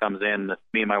in that comes in.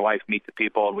 Me and my wife meet the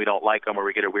people, and we don't like them or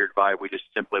we get a weird vibe. We just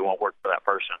simply won't work for that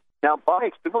person. Now,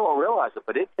 bikes, people don't realize it,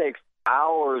 but it takes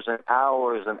hours and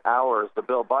hours and hours to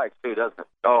build bikes too, doesn't it?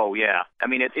 Oh yeah. I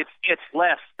mean, it's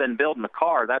less than building a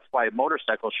car. That's why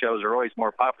motorcycle shows are always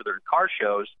more popular than car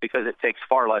shows, because it takes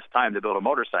far less time to build a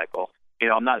motorcycle.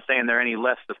 I'm not saying there are any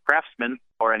less of craftsmen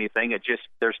or anything.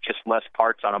 There's just less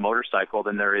parts on a motorcycle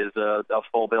than there is a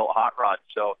full built hot rod.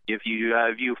 So if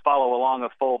you follow along a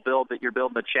full build that you're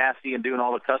building a chassis and doing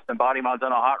all the custom body mods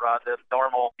on a hot rod, the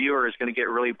normal viewer is going to get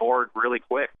really bored really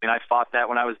quick. I mean, I fought that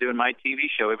when I was doing my TV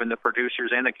show. Even the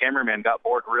producers and the cameraman got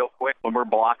bored real quick when we're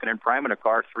blocking and priming a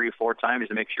car 3 or 4 times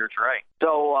to make sure it's right.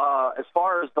 So as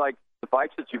far as like the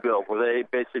bikes that you built, were they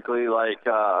basically like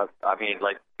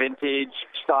vintage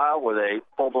style? Were they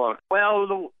full blown?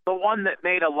 Well, the one that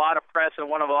made a lot of press and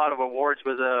won a lot of awards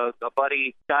was a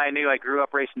buddy guy I knew I grew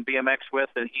up racing BMX with,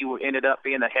 and he ended up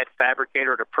being the head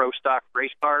fabricator at a pro stock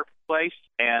race car place,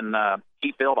 and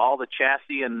he built all the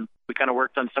chassis, and we kind of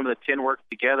worked on some of the tin work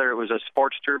together. It was a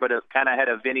Sportster, but it kind of had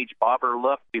a vintage bobber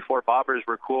look before bobbers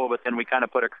were cool, but then we kind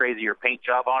of put a crazier paint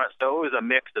job on it. So it was a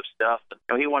mix of stuff.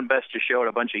 And, he won Best of Show at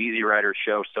a bunch of Easy Rider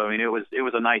shows. So, I mean, it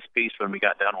was a nice piece when we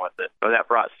got done with it. So that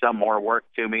brought some more work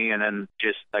to me. And then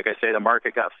just, like I say, the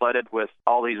market got flooded with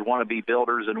all these wannabe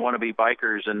builders and wannabe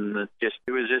bikers. And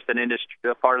it was just an industry,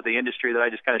 a part of the industry that I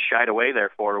just kind of shied away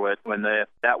there for when it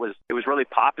was really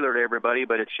popular to everybody,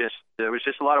 but there was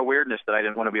just a lot of weirdness that I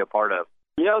didn't want to be a part of.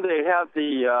 They have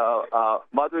the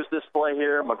Mother's display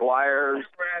here, McGuire's.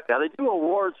 Now, they do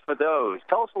awards for those.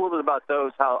 Tell us a little bit about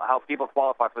those, how people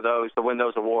qualify for those to win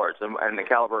those awards, and the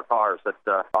caliber of cars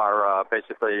that are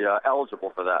basically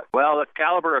eligible for that. Well, the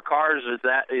caliber of cars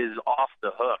is off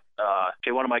the hook.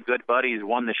 One of my good buddies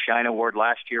won the Shine Award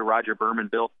last year. Roger Berman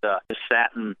built a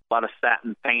lot of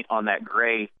satin paint on that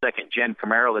gray second-gen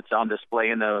Camaro that's on display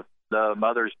in the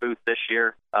Mother's booth this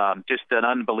year. Just an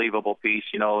unbelievable piece.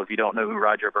 If you don't know who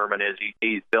Roger Berman is,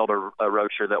 he's built a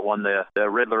roadster that won the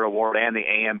Riddler Award and the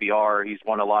AMBR. He's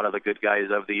won a lot of the Good Guys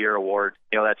of the Year awards.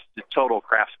 That's the total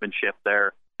craftsmanship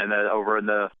there. And then over in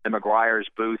the McGuire's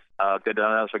booth,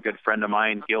 that's a good friend of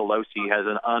mine, Gil Losi, has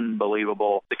an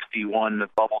unbelievable 61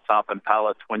 bubble top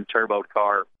Impala twin turbo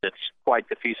car that's quite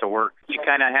the piece of work. You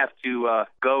kind of have to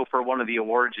go for one of the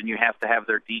awards, and you have to have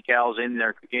their decals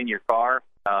in your car.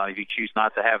 If you choose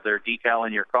not to have their decal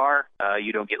in your car,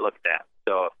 you don't get looked at.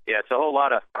 So, yeah, it's a whole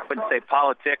lot of, I wouldn't say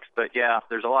politics, but, yeah,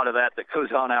 there's a lot of that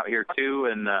goes on out here, too.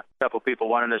 And a couple people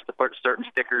wanted us to put certain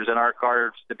stickers in our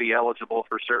cars to be eligible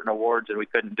for certain awards, and we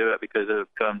couldn't do it because of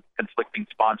conflicting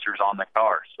sponsors on the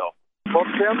car. So. Well,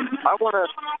 Tim, I want to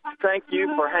thank you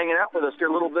for hanging out with us here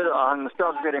a little bit on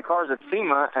Nostalgic Radio Cars at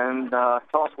SEMA and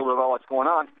tell us a little bit about what's going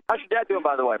on. How's your dad doing,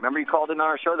 by the way? Remember you called in on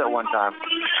our show that one time?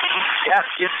 Yes,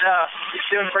 he's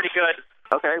doing pretty good.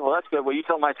 Okay, well, that's good. Well, you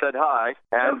tell him I said hi.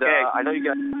 And okay. I know you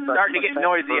got... starting to get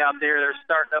noisy out there. They're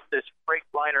starting up this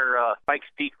Freightliner Pikes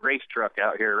Peak race truck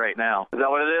out here right now. Is that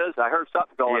what it is? I heard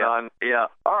something going on. Yeah.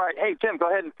 All right. Hey, Tim, go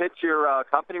ahead and pitch your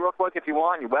company real quick if you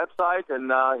want, your website, and,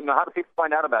 how do people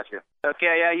find out about you?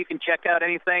 Okay, yeah, you can check out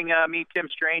anything me, Tim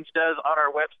Strange, does on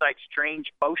our website,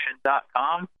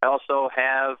 strangemotion.com. I also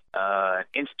have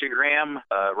Instagram,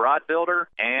 Rod Builder,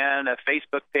 and a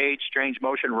Facebook page, Strange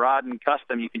Motion Rod and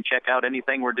Custom. You can check out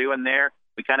anything we're doing there.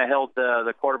 We kind of held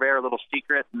the Corvair a little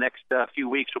secret. The next few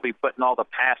weeks, we'll be putting all the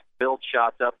past build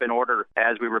shots up in order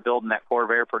as we were building that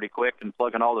Corvair pretty quick and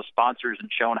plugging all the sponsors and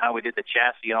showing how we did the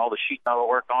chassis and all the sheet metal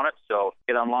work on it. So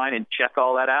get online and check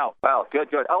all that out. Wow, good.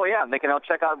 Oh, yeah, and they can all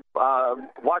check out,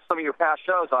 watch some of your past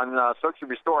shows on Search and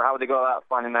Restore. How would they go about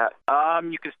finding that?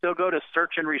 You can still go to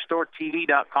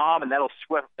searchandrestoretv.com, and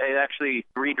it actually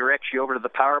redirects you over to the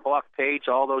Power Block page.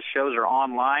 All those shows are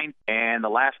online, and the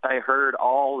last I heard,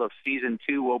 all of Season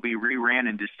 2 will be reran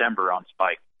in December on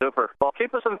Spike. Super. Well,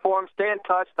 keep us informed. Stay in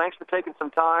touch. Thanks for taking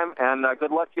some time, and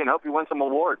good luck to you, and hope you win some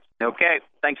awards. Okay.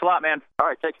 Thanks a lot, man. All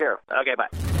right. Take care. Okay, bye.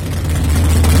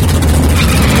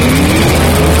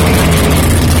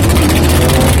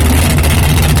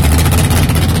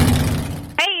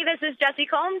 Hey, this is Jesse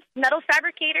Combs, metal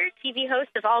fabricator, TV host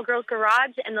of All Girls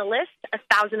Garage and The List,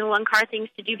 1001 Car Things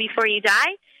to Do Before You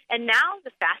Die, and now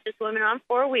the fastest woman on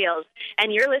four wheels.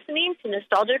 And you're listening to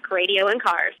Nostalgic Radio and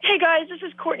Cars. Hey guys, this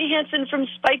is Courtney Hansen from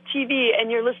Spike TV,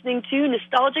 and you're listening to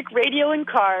Nostalgic Radio and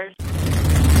Cars.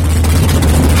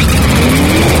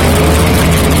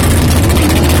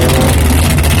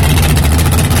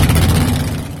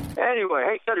 Anyway,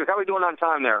 hey, Cedric, how are we doing on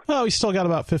time there? Oh, we still got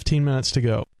about 15 minutes to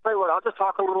go. Tell you what, I'll just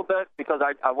talk a little bit because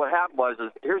what happened was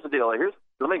here's the deal.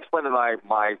 Let me explain to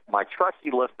my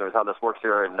trusty listeners how this works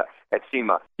here at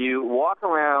SEMA. You walk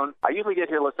around. I usually get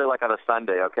here, let's say, like on a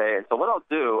Sunday, okay? And so what I'll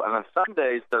do, and on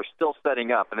Sundays, they're still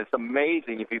setting up. And it's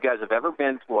amazing if you guys have ever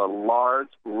been to a large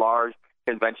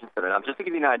convention center. Now, just to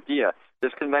give you an idea,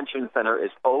 this convention center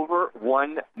is over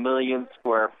 1 million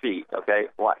square feet, okay?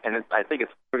 And I think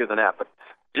it's bigger than that, but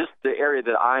just the area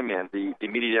that I'm in, the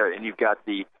immediate area, and you've got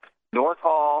the North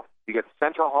Hall, you got the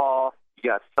Central Hall, you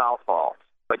got South Hall.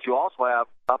 But you also have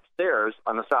upstairs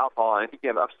on the South Hall, and I think you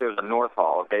have upstairs on the North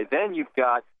Hall, okay? Then you've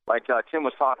got, like Tim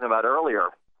was talking about earlier,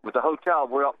 with the hotel,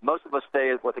 most of us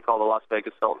stay at what they call the Las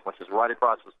Vegas Hilton, which is right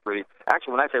across the street.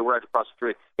 Actually, when I say right across the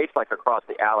street, it's like across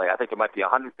the alley. I think it might be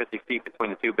 150 feet between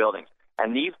the two buildings.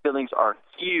 And these buildings are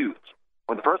huge.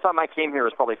 When the first time I came here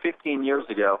was probably 15 years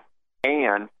ago,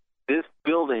 and this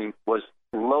building was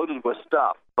loaded with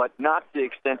stuff, but not to the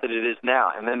extent that it is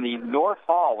now. And then the North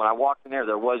Hall, when I walked in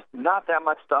there was not that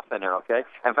much stuff in there, okay?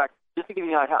 In fact, just to give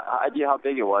you an idea how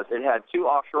big it was, it had 2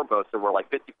 offshore boats that were like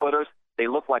 50-footers. They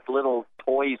looked like little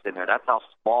toys in there. That's how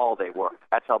small they were.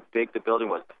 That's how big the building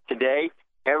was. Today,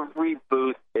 every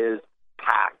booth is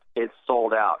packed. It's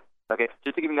sold out. Okay,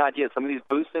 just to give you an idea, some of these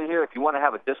booths in here, if you want to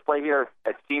have a display here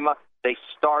at SEMA, they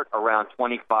start around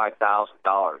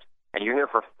 $25,000. And you're here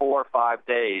for 4 or 5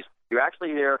 days. You're actually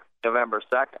here November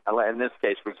 2nd. In this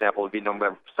case, for example, it would be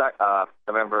November,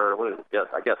 what is it? Yes,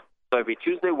 I guess. So it would be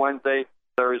Tuesday, Wednesday,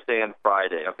 Thursday, and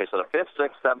Friday. Okay, so the 5th,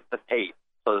 6th, 7th, and 8th.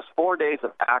 So there's 4 days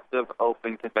of active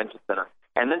open convention center.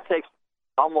 And then it takes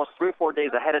almost 3 or 4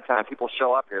 days ahead of time. People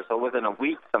show up here. So within a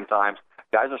week sometimes,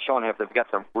 guys are showing up. They've got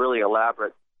some really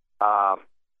elaborate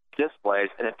displays,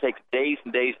 and it takes days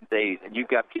and days and days. And you've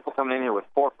got people coming in here with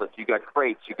forklifts. You've got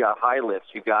crates. You've got high lifts.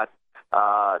 You've got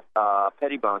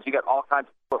pettybones. You got all kinds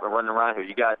of equipment running around here.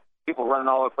 You got people running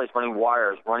all over the place, running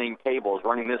wires, running cables,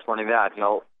 running this, running that. You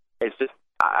know, it's just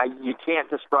you can't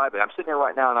describe it. I'm sitting here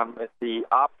right now, and I'm at the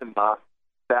Optima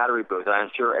battery booth, and I'm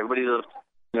sure everybody is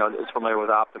familiar with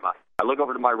Optima. I look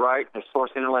over to my right, there's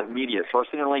Source Interlink Media. Source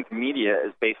Interlink Media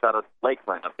is based out of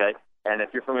Lakeland, okay? And if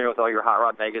you're familiar with all your hot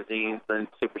rod magazines and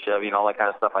Super Chevy and all that kind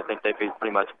of stuff, I think they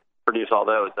pretty much produce all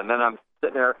those. And then I'm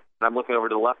sitting there, and I'm looking over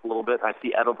to the left a little bit, and I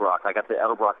see Edelbrock. I got the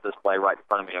Edelbrock display right in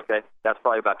front of me, okay? That's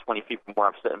probably about 20 feet from where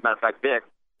I'm sitting. Matter of fact, Vic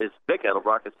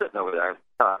Edelbrock is sitting over there,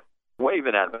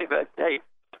 waving at me. Hey.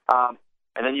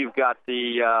 And then you've got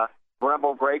the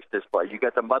Brembo Brakes display. You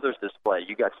got the Mothers display.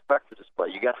 You got Spectre display.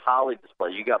 You got Holly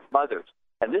display. You got Mothers.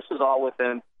 And this is all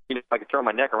within, if I could turn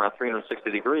my neck around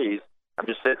 360 degrees, I'm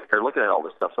just sitting here looking at all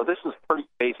this stuff. So this is pretty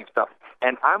basic stuff.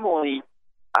 And I'm only,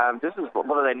 this is, what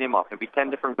did I name off? Maybe 10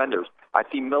 different vendors. I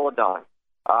see Milodon.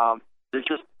 It's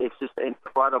just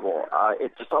incredible.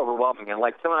 It's just overwhelming. And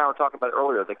like Tim and I were talking about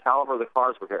earlier, the caliber of the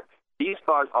cars were here. These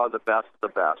cars are the best of the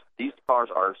best. These cars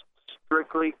are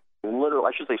strictly, literally,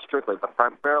 I should say strictly, but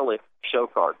primarily show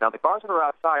cars. Now, the cars that are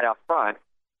outside, out front,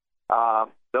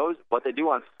 what they do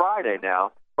on Friday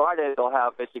now, they'll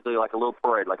have basically like a little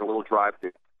parade, like a little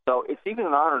drive-through. So it's even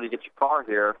an honor to get your car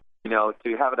here,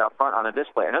 to have it out front on a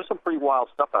display. And there's some pretty wild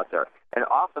stuff out there. And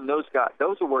often those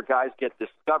are where guys get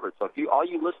discovered. So if all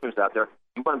you listeners out there,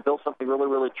 you want to build something really,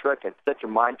 really trick and set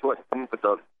your mind to it and come up with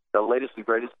the latest and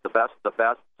greatest, the best,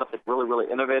 something really, really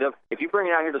innovative. If you bring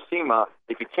it out here to SEMA,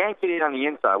 if you can't get it on the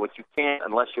inside, which you can't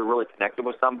unless you're really connected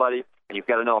with somebody, and you've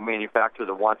got to know a manufacturer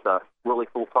that wants a really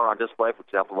cool car on display, for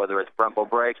example, whether it's Brembo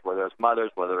brakes, whether it's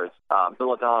Mothers, whether it's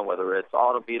Milodon, whether it's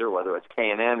Autobeater, whether it's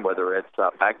K&N, whether it's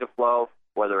Magnaflow,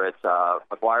 whether it's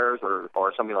McGuire's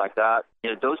or something like that.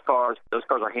 Those cars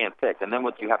are hand-picked. And then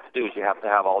what you have to do is you have to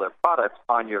have all their products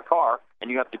on your car, and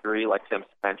you have to agree, like Tim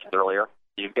mentioned earlier,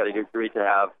 you've got to agree to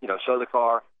have, show the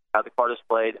car, have the car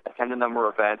displayed, attend a number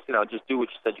of events, just do what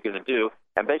you said you're going to do,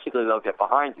 and basically they'll get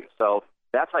behind you. So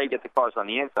that's how you get the cars on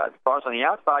the inside. The cars on the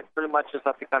outside, pretty much just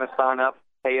have to kind of sign up,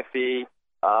 pay a fee,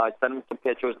 send them some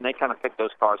pictures, and they kind of pick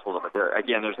those cars a little bit.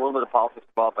 Again, there's a little bit of politics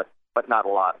involved, but not a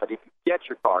lot. But if you get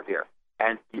your car here,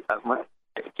 and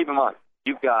keep in mind,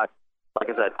 you've got, like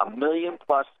I said, 1 million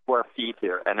plus square feet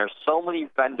here, and there's so many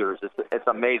vendors. It's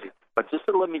amazing. But just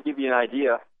to let me give you an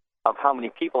idea of how many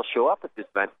people show up at this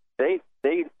event, they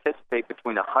anticipate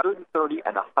between 130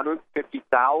 and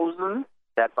 150,000.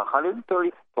 That's 130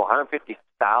 to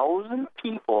 150,000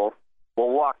 people will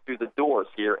walk through the doors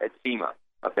here at SEMA.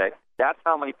 Okay, that's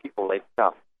how many people they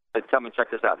come. They come and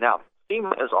check this out. Now,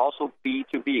 SEMA is also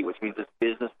B2B, which means it's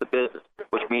business to business,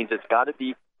 which means it's got to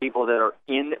be people that are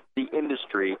in the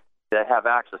industry that have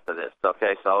access to this.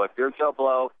 Okay, so if you're Joe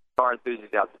Blow, car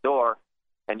enthusiast out the door,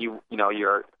 and you're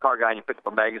a car guy and you pick up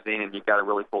a magazine and you've got a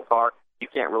really cool car, you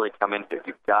can't really come in here.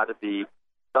 You've got to be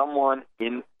someone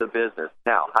in the business.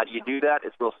 Now, how do you do that?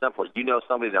 It's real simple. You know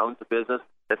somebody that owns the business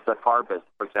that's a car business.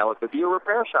 For example, it could be a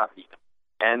repair shop even.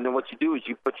 And then what you do is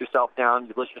you put yourself down,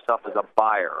 you list yourself as a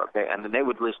buyer, okay? And then they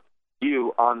would list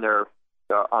you on their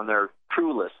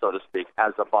crew list, so to speak,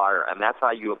 as a buyer. And that's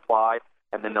how you apply,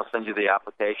 and then they'll send you the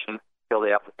application, fill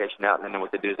the application out, and then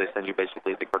what they do is they send you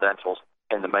basically the credentials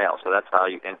in the mail. So that's how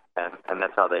you, and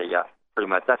that's how they pretty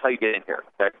much, that's how you get in here,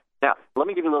 okay? Now, let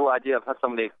me give you a little idea of how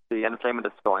some of the entertainment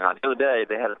that's going on. The other day,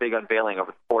 they had a big unveiling over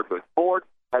at the Ford booth. Ford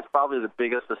has probably the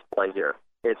biggest display here.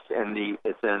 It's in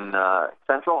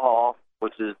Central Hall,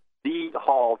 which is the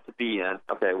hall to be in,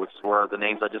 okay, which is where the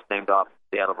names I just named off,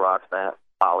 the Edelbrocks, the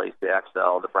Hollys, the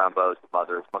XL, the Brembos, the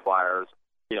Mothers, McGuire's,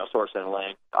 Source and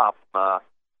Link, Optima,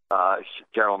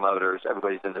 General Motors,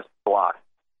 everybody's in this block.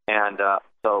 And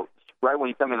so right when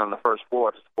you come in on the first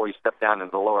floor, just before you step down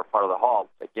into the lower part of the hall,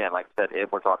 again, like I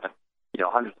said, we're talking,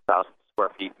 hundreds of thousands of square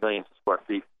feet, millions of square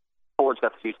feet. Ford's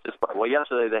got the huge display. Well,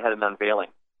 yesterday they had an unveiling.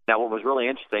 Now, what was really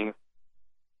interesting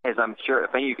is I'm sure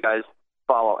if any of you guys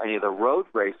follow any of the road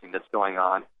racing that's going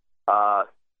on,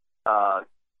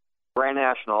 Grand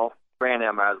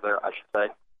Am, I should say,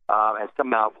 has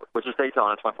come out, which is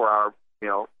Daytona, 24-hour,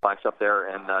 bikes up there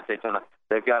in Daytona.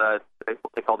 They've got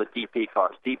what they call the DP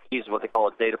cars. DP is what they call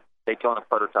a Daytona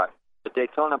prototype. The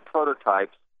Daytona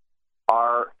prototypes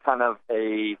are kind of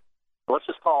let's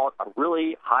just call it a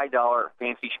really high-dollar,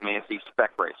 fancy-schmancy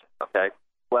spec racing, okay?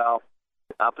 Well,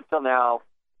 up until now,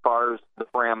 cars, the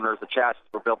parameters, the chassis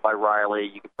were built by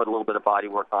Riley. You could put a little bit of body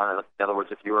work on it. In other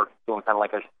words, if you were doing kind of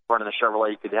like running a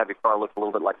Chevrolet, you could have your car look a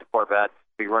little bit like the Corvette.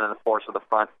 If you're running a Porsche at the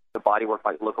front, the body work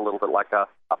might look a little bit like a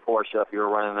Porsche. If you were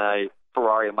running a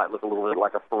Ferrari, it might look a little bit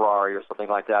like a Ferrari or something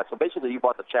like that. So basically, you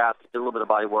bought the chassis, did a little bit of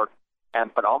body work,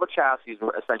 but all the chassis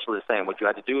were essentially the same. What you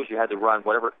had to do is you had to run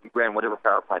whatever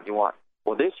power plant you want.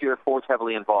 Well, this year, Ford's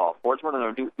heavily involved. Ford's running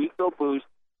their new EcoBoost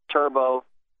turbo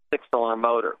 6-cylinder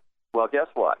motor. Well, guess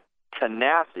what?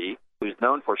 Tenassi, who's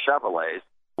known for Chevrolets,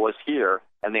 was here,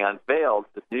 and they unveiled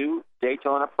the new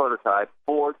Daytona prototype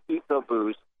Ford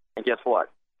EcoBoost, and guess what?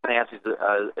 Tenassi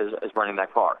is running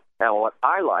that car. Now, what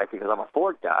I like, because I'm a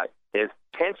Ford guy, is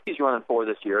Penske's running Ford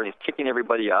this year, and he's kicking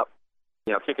everybody up,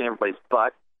 kicking everybody's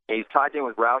butt. And he's tied in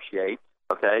with Roush Yates,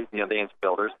 okay, the engine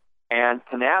builders, and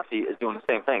Tenassi is doing the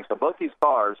same thing. So both these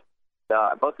cars,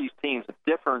 both these teams,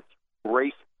 different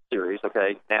race series,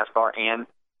 okay, NASCAR and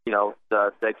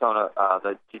the Daytona,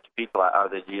 the GTP,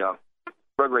 the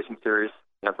road racing series,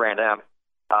 Grand Am,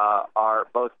 are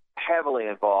both heavily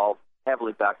involved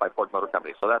heavily backed by Ford Motor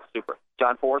Company, so that's super.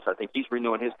 John Force, I think he's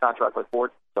renewing his contract with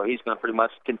Ford, so he's going to pretty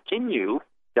much continue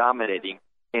dominating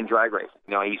in drag racing.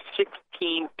 He's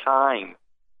 16-time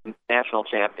national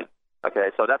champion. Okay,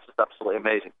 so that's just absolutely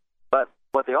amazing. But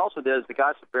what they also did is the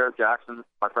guys from Barrett Jackson,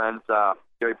 my friends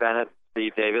Gary Bennett,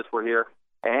 Steve Davis were here,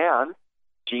 and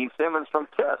Gene Simmons from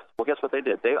KISS. Well, guess what they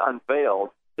did? They unveiled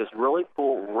this really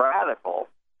cool, radical,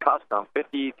 custom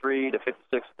 53 to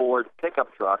 56 Ford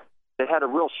pickup truck that had a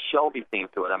real Shelby theme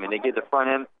to it. I mean, they gave the front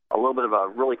end a little bit of a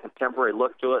really contemporary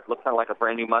look to it. Looked kind of like a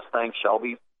brand new Mustang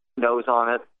Shelby nose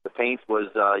on it. The paint was,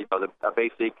 a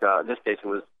basic, in this case, it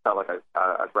was kind of like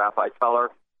a graphite color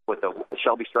with the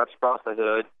Shelby stripes across the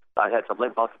hood. It had some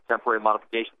late model contemporary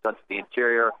modifications done to the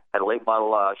interior. Had a late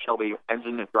model Shelby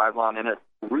engine and driveline in it.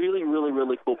 Really, really,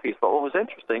 really cool piece. But what was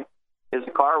interesting is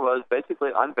the car was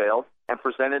basically unveiled and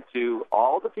presented to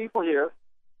all the people here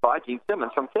by Gene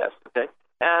Simmons from KISS. Okay,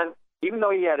 and even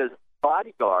though he had his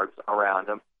bodyguards around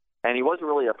him and he wasn't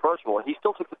really approachable, he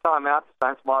still took the time out to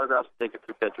sign some autographs and take a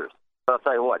few pictures. But I'll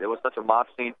tell you what, it was such a mob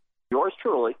scene. Yours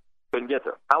truly couldn't get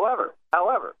there. However,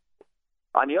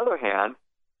 on the other hand,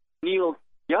 Neil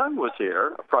Young was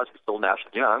here, of course, still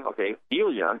National Young. Okay,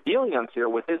 Neil Young. Neil Young's here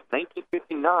with his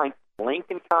 1959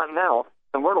 Lincoln Continental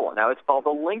convertible. Now, it's called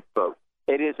the Link Boat.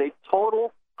 It is a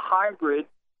total hybrid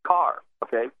car.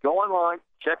 Okay, go online,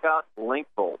 check out Link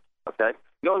Boat. Okay,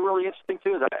 what's really interesting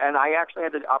too is, and I actually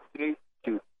had the opportunity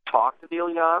to talk to Neil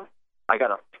Young. I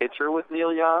got a picture with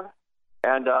Neil Young,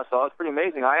 and so it was pretty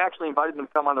amazing. I actually invited him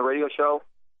to come on the radio show.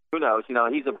 Who knows?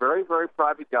 He's a very, very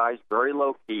private guy. He's very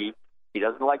low key. He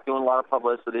doesn't like doing a lot of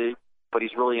publicity, but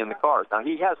he's really in the cars. Now,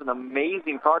 he has an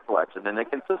amazing car collection, and it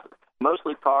consists of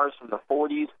mostly cars from the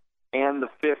 40s and the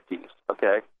 50s,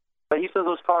 okay? But he says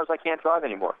those cars I can't drive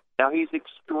anymore. Now, he's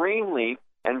extremely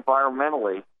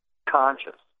environmentally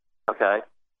conscious, okay?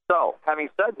 So, having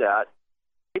said that,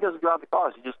 he doesn't drive the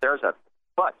cars. He just stares at them.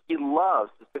 But he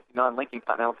loves his 59 Lincoln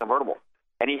Continental convertible.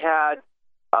 And he had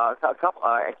a couple,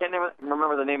 I can't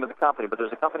remember the name of the company, but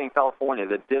there's a company in California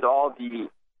that did all the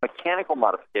mechanical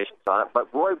modifications on it.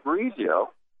 But Roy Brizio,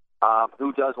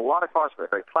 who does a lot of cars for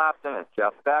Eric Clapton and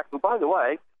Jeff Beck, who, by the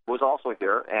way, was also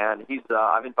here, and he's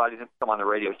I've invited him to come on the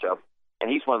radio show, and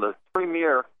he's one of the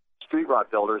premier street rod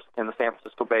builders in the San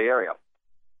Francisco Bay Area.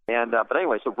 And but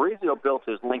anyway, so Brizio built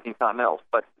his Lincoln Continentals,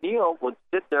 but Neil would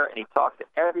sit there and he talked to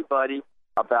everybody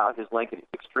about his Lincoln.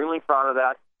 He's extremely proud of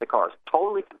that. The car is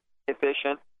totally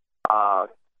efficient,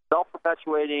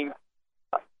 self-perpetuating,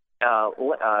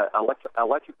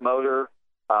 electric motor,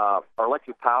 or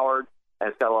electric powered, and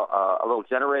it's got a little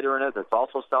generator in it that's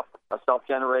also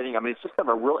self-generating. I mean, it's just kind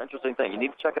of a real interesting thing. You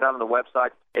need to check it out on the website.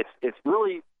 It's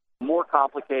really more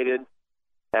complicated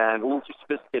and a little too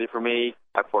sophisticated for me.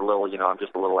 I'm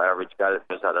just a little average guy that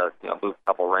knows how to move a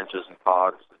couple wrenches and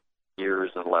cogs, and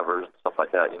gears and levers and stuff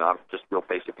like that. I'm just real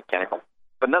basic mechanical.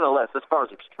 But nonetheless, this car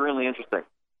is extremely interesting.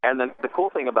 And then the cool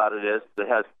thing about it is that it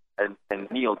has, in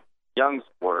Neil Young's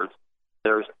words,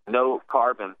 there's no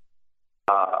carbon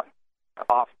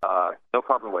no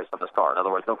carbon waste on this car. In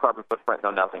other words, no carbon footprint,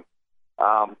 no nothing.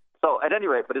 So at any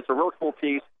rate, but it's a real cool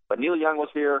piece. But Neil Young was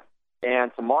here,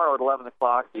 and tomorrow at 11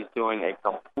 o'clock, he's doing a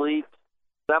complete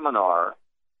seminar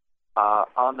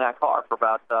on that car for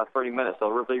about 30 minutes.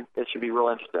 So it should be real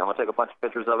interesting. I'm going to take a bunch of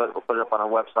pictures of it. We'll put it up on our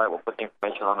website. We'll put the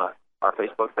information on our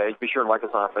Facebook page. Be sure to like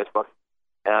us on our Facebook.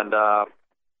 And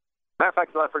matter of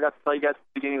fact, I forgot to tell you guys at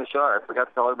the beginning of the show, I forgot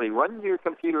to tell everybody, run your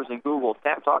computers and Google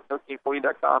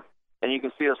TamTalk1340.com, and you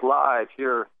can see us live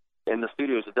here in the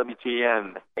studios at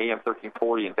WTN AM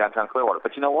 1340 in downtown Clearwater.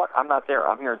 But you know what? I'm not there.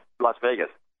 I'm here in Las Vegas.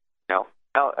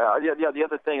 The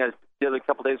other thing is, the other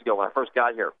couple days ago when I first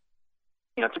got here,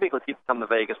 typically people come to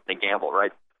Vegas and they gamble,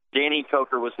 right? Danny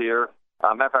Coker was here.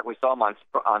 Matter of fact, we saw him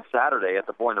on Saturday at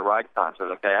the Born to Ride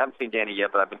concert. Okay, I haven't seen Danny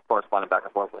yet, but I've been corresponding back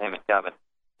and forth with him and Kevin.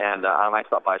 And I might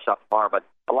stop by a shop tomorrow. But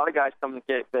a lot of guys come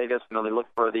to Vegas. They look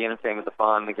for the entertainment, the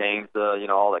fun, the games,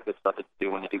 all that good stuff that you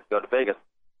do when you do go to Vegas.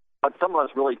 But some of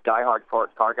us really diehard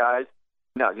car guys,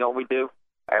 you know what we do?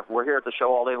 We're here at the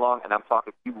show all day long, and I'm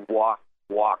talking, you walk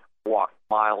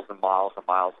miles and miles and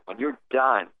miles. When you're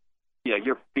done,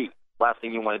 you're beat. Last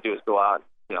thing you want to do is go out,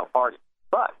 party.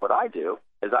 But what I do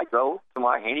is I go to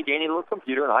my handy-dandy little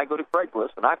computer, and I go to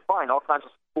Craigslist, and I find all kinds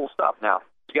of cool stuff. Now,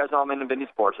 you guys know I'm into vintage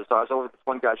Porsche, so I was over at this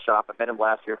one guy's shop. I met him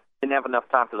last year. Didn't have enough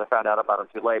time because I found out about him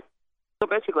too late. So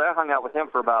basically, I hung out with him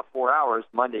for about 4 hours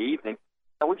Monday evening,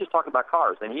 and we just talked about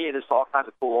cars. And he had just all kinds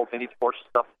of cool old vintage Porsche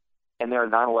stuff in there,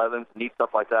 911s, neat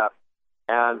stuff like that.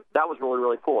 And that was really,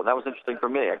 really cool. And that was interesting for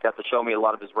me. I got to show me a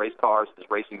lot of his race cars, his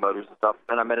racing motors and stuff.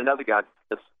 And I met another guy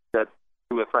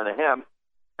who a friend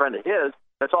of his,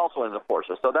 that's also in the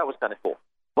Porsche. So that was kind of cool.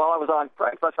 while I was on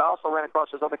Craigslist, I also ran across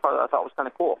this other car that I thought was kind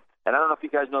of cool. And I don't know if you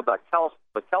guys know about Kellison,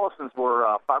 but Kellisons were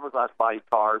fiberglass body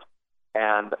cars,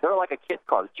 and they're like a kit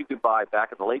car that you could buy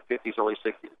back in the late 50s, early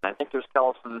 60s. And I think there's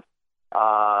Kellisons,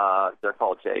 they're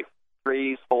called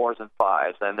J3s, 4s, and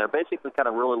 5s, and they're basically kind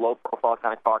of really low-profile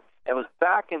kind of car. It was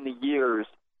back in the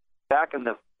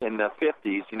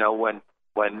 50s, you know, when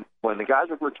the guys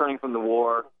were returning from the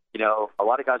war, you know, a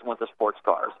lot of guys went to sports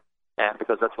cars, and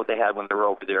because that's what they had when they were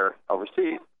over there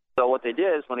overseas. So what they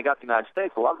did is when they got to the United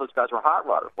States, a lot of those guys were hot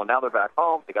rodders. Well, now they're back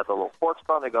home. They got the little sports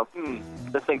car. They go,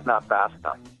 this thing's not fast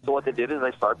enough. So what they did is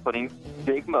they started putting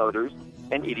big motors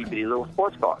in itty-bitty little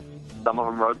sports cars. Some of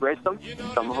them road raced them.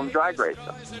 Some of them drag raced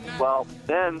them. Well,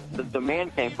 then the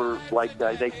demand came for, like,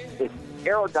 it's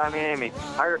aerodynamics,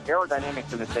 higher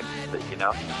aerodynamics in this industry, you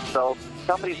know. So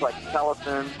companies like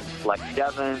Kellison, like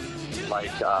Devon,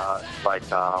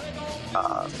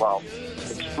 well,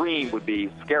 Extreme would be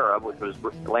Scarab, which was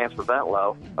Lance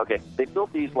Reventlow. Okay, they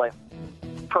built these like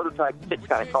prototype kit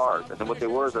kind of cars, and then what they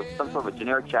were is some sort of a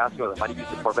generic chassis, or they might have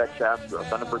used a Corvette chassis or a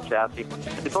Thunderbird chassis. And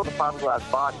they built a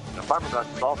fiberglass body. You know,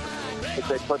 fiberglass is awesome. If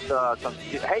they put some,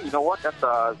 hey, you know what? That's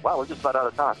wow, we're just about out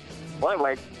of time. Well,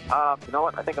 anyway, you know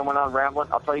what? I think I went on rambling.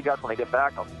 I'll tell you guys when I get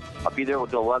back. I'll be there. We'll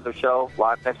do a leather show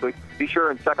live next week. Be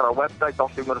sure and check out our website,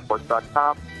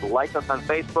 GulfstreamMotorsports.com. Like us on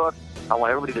Facebook. I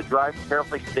want everybody to drive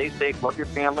carefully, stay safe, love your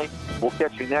family. We'll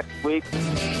catch you next week.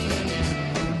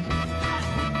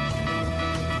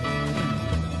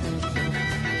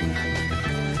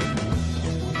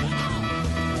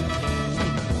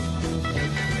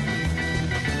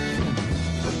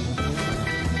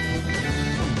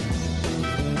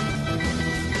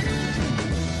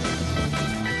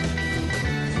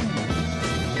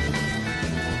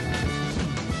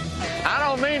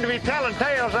 I don't mean to be telling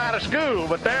tales out of school,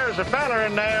 but there's a fella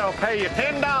in there who'll pay you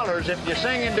 $10 if you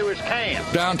sing into his can.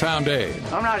 Downtown Dade.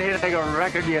 I'm not here to take a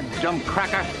record, you dumb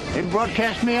cracker. They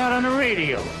broadcast me out on the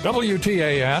radio.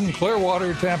 WTAN,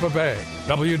 Clearwater, Tampa Bay.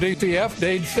 WDTF,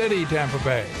 Dade City, Tampa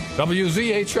Bay.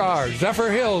 WZHR,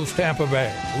 Zephyr Hills, Tampa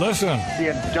Bay. Listen.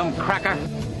 You dumb cracker.